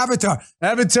like the Avatar.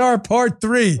 Avatar Part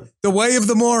 3, The Way of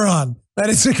the Moron. That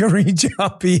is a Karine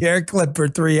Jean-Pierre clip for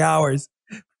 3 hours.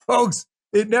 Folks,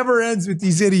 it never ends with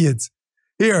these idiots.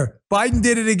 Here, Biden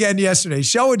did it again yesterday,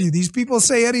 showing you these people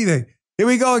say anything. Here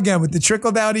we go again with the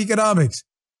trickle-down economics.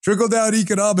 Trickle-down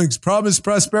economics promised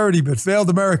prosperity but failed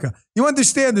America. You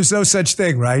understand there's no such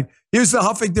thing, right? Here's the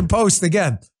Huffington Post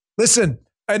again. Listen,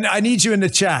 and I need you in the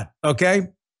chat, okay?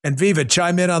 And Viva,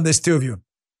 chime in on this, two of you.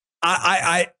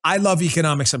 I love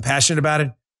economics. I'm passionate about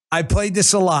it. I played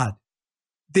this a lot.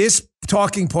 This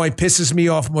talking point pisses me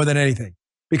off more than anything.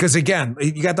 Because again,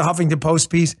 you got the Huffington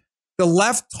Post piece. The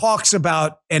left talks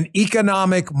about an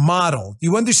economic model. Do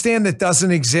you understand that doesn't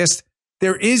exist?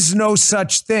 There is no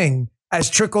such thing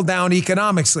as trickle-down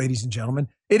economics, ladies and gentlemen.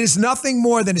 It is nothing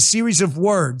more than a series of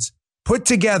words put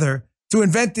together to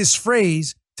invent this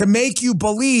phrase to make you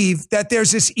believe that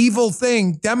there's this evil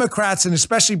thing Democrats and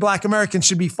especially Black Americans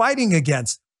should be fighting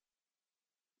against.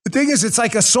 The thing is, it's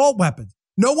like assault weapons.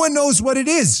 No one knows what it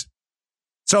is.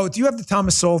 So do you have the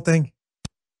Thomas Sowell thing?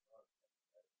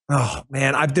 Oh,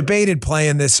 man, I've debated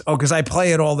playing this. Oh, because I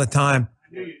play it all the time.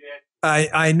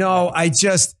 I know. I'm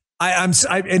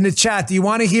in the chat. Do you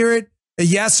want to hear it? A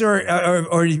yes or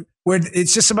where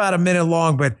it's just about a minute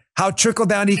long, but how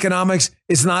trickle-down economics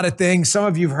is not a thing. Some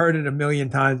of you have heard it a million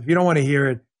times. If you don't want to hear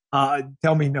it,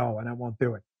 tell me no, and I won't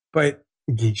do it. But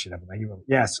you should have.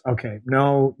 Yes. Okay.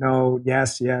 No.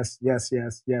 Yes. Yes. Yes.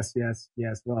 Yes. Yes. Yes.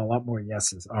 Yes. Well, a lot more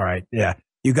yeses. All right. Yeah.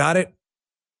 You got it?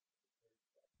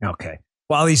 Okay.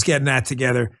 While he's getting that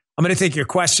together, I'm going to take your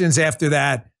questions after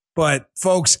that. But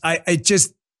folks,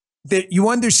 you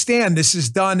understand this is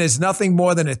done as nothing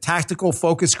more than a tactical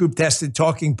focus group tested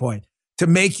talking point to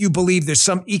make you believe there's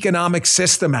some economic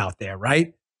system out there,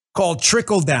 right? Called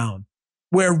trickle down,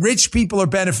 where rich people are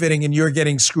benefiting and you're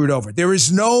getting screwed over. There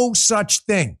is no such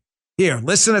thing. Here,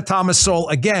 listen to Thomas Sowell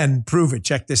again. Prove it.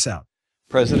 Check this out.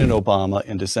 President Obama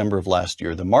in December of last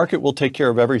year. The market will take care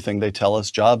of everything, they tell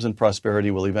us. Jobs and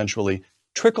prosperity will eventually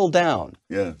trickle down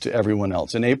to everyone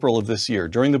else. In April of this year,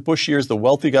 during the Bush years, the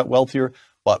wealthy got wealthier,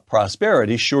 but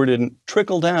prosperity sure didn't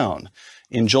trickle down.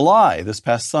 In July, this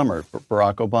past summer,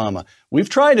 Barack Obama, we've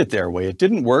tried it their way. It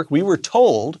didn't work. We were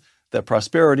told that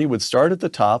prosperity would start at the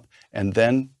top and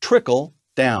then trickle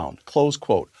down, close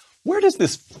quote. Where does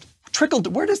this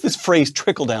phrase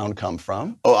trickle down come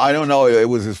from? Oh, I don't know. It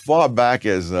was as far back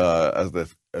as the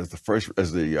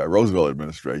Roosevelt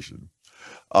administration.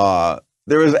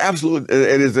 There is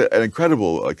it is an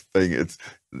incredible thing.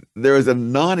 There is a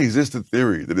non-existent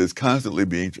theory that is constantly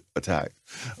being attacked.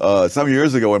 Some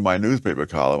years ago in my newspaper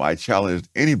column, I challenged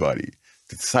anybody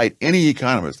to cite any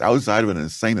economist outside of an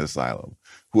insane asylum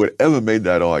who had ever made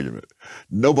that argument.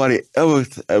 Nobody ever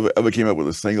came up with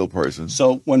a single person.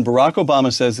 So when Barack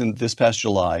Obama says in this past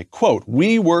July, quote,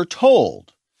 we were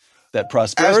told that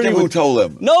prosperity... Ask him who told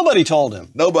him. Nobody told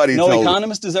him. Nobody told him. No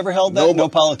economist has ever held that? No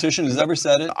politician has ever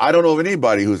said it? I don't know of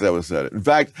anybody who's ever said it. In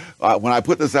fact, when I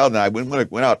put this out, and I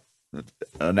went out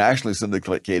a nationally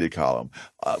syndicated column,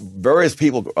 various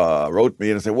people wrote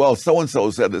me and said, well,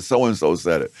 so-and-so said that, so-and-so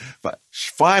said it.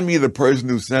 Find me the person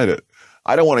who said it.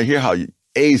 I don't want to hear how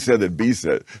A said that B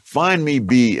said it. Find me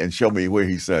B and show me where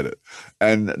he said it.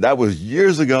 And that was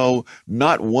years ago.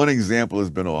 Not one example has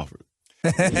been offered.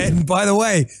 And by the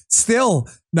way, still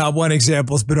not one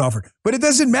example has been offered. But it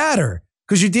doesn't matter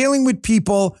because you're dealing with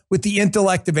people with the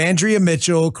intellect of Andrea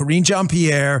Mitchell, Karine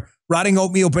Jean-Pierre, rotting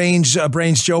oatmeal brains Joe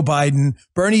Biden,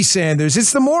 Bernie Sanders.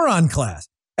 It's the moron class.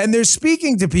 And they're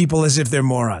speaking to people as if they're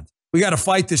morons. We got to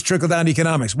fight this trickle-down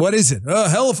economics. What is it? Oh,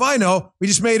 hell if I know. We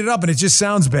just made it up and it just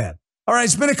sounds bad. All right,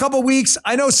 it's been a couple weeks.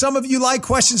 I know some of you like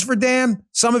questions for Dan.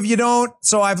 Some of you don't.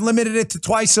 So I've limited it to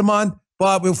twice a month.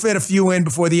 But we'll fit a few in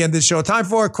before the end of the show. Time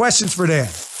for questions for Dan.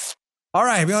 All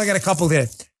right, we only got a couple here.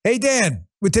 Hey, Dan,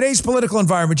 with today's political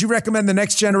environment, would you recommend the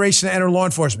next generation to enter law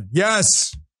enforcement?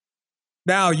 Yes.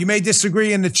 Now, you may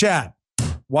disagree in the chat.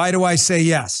 Why do I say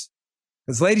yes?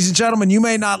 Because, ladies and gentlemen, you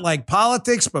may not like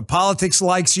politics, but politics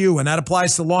likes you, and that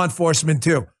applies to law enforcement,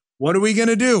 too. What are we going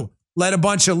to do? Let a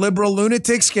bunch of liberal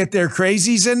lunatics get their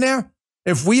crazies in there?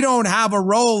 If we don't have a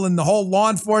role in the whole law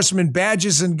enforcement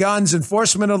badges and guns,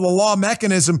 enforcement of the law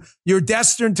mechanism, you're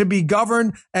destined to be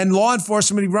governed and law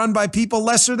enforcement be run by people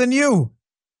lesser than you.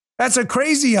 That's a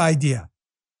crazy idea.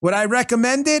 Would I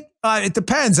recommend it? It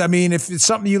depends. I mean, if it's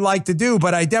something you like to do,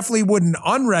 but I definitely wouldn't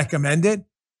unrecommend it.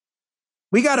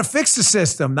 We got to fix the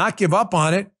system, not give up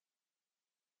on it.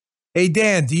 Hey,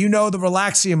 Dan, do you know the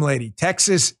Relaxium lady?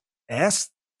 Texas S.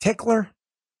 Tickler?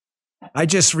 I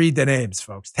just read the names,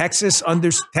 folks. Tex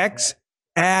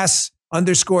ass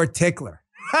underscore tickler.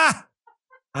 Ha!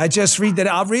 I just read that.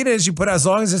 I'll read it as you put it, as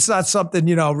long as it's not something,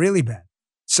 really bad.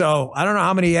 So I don't know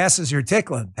how many asses you're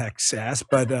tickling, Tex ass,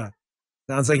 but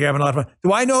sounds like you're having a lot of fun.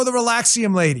 Do I know the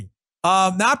Relaxium lady?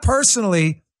 Not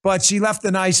personally, but she left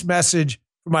a nice message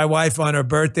for my wife on her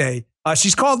birthday.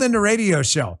 She's called in the radio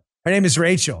show. Her name is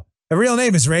Rachel. Her real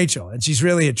name is Rachel, and she's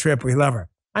really a trip. We love her.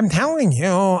 I'm telling you,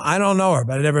 I don't know her,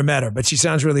 but I never met her, but she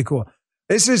sounds really cool.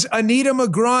 This is Anita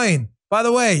McGroin. By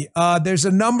the way, there's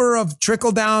a number of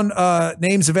trickle-down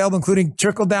names available, including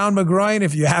Trickle-Down McGroin.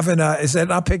 If you haven't, is that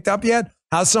not picked up yet?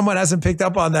 How someone hasn't picked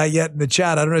up on that yet in the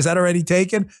chat? I don't know. Is that already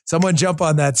taken? Someone jump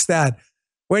on that stat.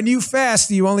 When you fast,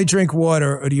 do you only drink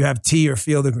water or do you have tea or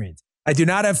Field of Greens? I do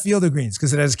not have Field of Greens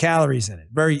because it has calories in it.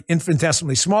 Very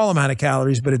infinitesimally small amount of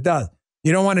calories, but it does.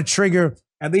 You don't want to trigger,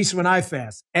 at least when I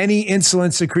fast, any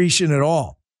insulin secretion at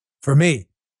all. For me,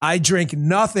 I drink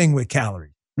nothing with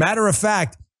calories. Matter of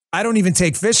fact, I don't even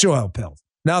take fish oil pills.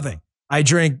 Nothing. I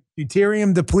drink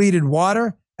deuterium depleted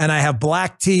water and I have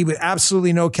black tea with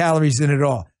absolutely no calories in it at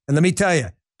all. And let me tell you,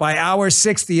 by hour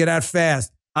 60 of that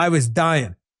fast, I was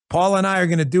dying. Paul and I are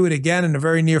going to do it again in the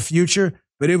very near future,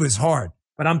 but it was hard.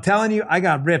 But I'm telling you, I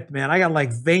got ripped, man. I got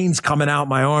like veins coming out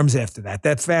my arms after that.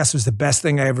 That fast was the best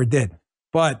thing I ever did.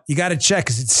 But you got to check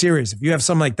because it's serious. If you have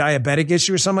some like diabetic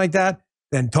issue or something like that,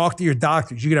 then talk to your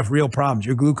doctors. You could have real problems.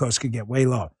 Your glucose could get way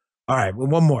low. All right, well,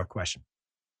 one more question.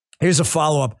 Here's a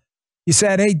follow-up. You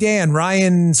said, hey, Dan,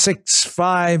 Ryan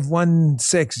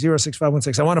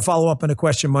 6516-06516. I want to follow up on a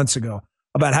question months ago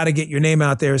about how to get your name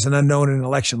out there as an unknown in an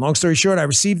election. Long story short, I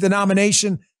received the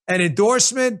nomination and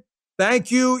endorsement.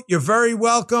 Thank you. You're very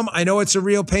welcome. I know it's a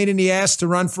real pain in the ass to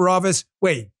run for office.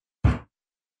 Wait.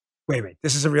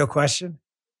 This is a real question?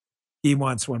 He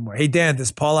wants one more. Hey, Dan,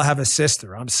 does Paula have a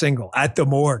sister? I'm single at the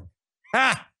morgue.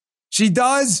 Ha! She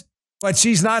does, but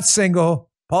she's not single.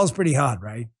 Paula's pretty hot,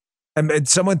 right? And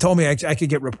someone told me I could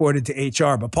get reported to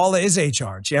HR, but Paula is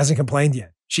HR. And she hasn't complained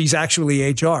yet. She's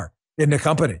actually HR in the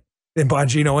company, in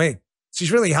Bongino Inc.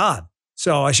 She's really hot.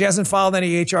 So she hasn't filed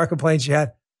any HR complaints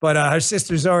yet, but her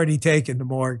sister's already taken the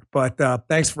morgue. But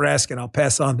thanks for asking. I'll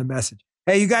pass on the message.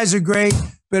 Hey, you guys are great.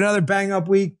 Been another bang-up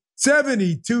week.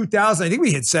 72,000. I think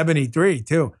we hit 73,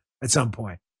 too, at some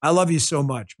point. I love you so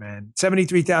much, man.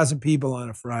 73,000 people on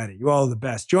a Friday. You all are the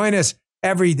best. Join us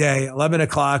every day, 11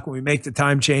 o'clock. When we make the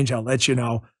time change, I'll let you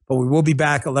know. But we will be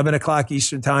back 11 o'clock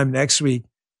Eastern time next week.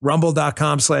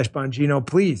 Rumble.com/Bongino.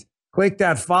 Please click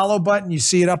that follow button. You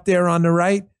see it up there on the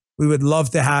right. We would love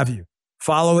to have you.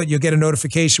 Follow it. You'll get a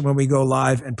notification when we go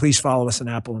live. And please follow us on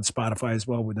Apple and Spotify as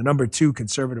well. We're the number 2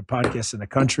 conservative podcast in the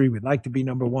country. We'd like to be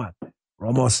number 1. We're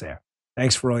almost there.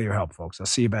 Thanks for all your help, folks. I'll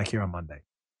see you back here on Monday.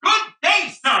 Good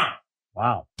day, sir.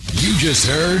 Wow. You just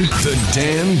heard the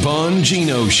Dan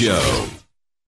Bongino Show.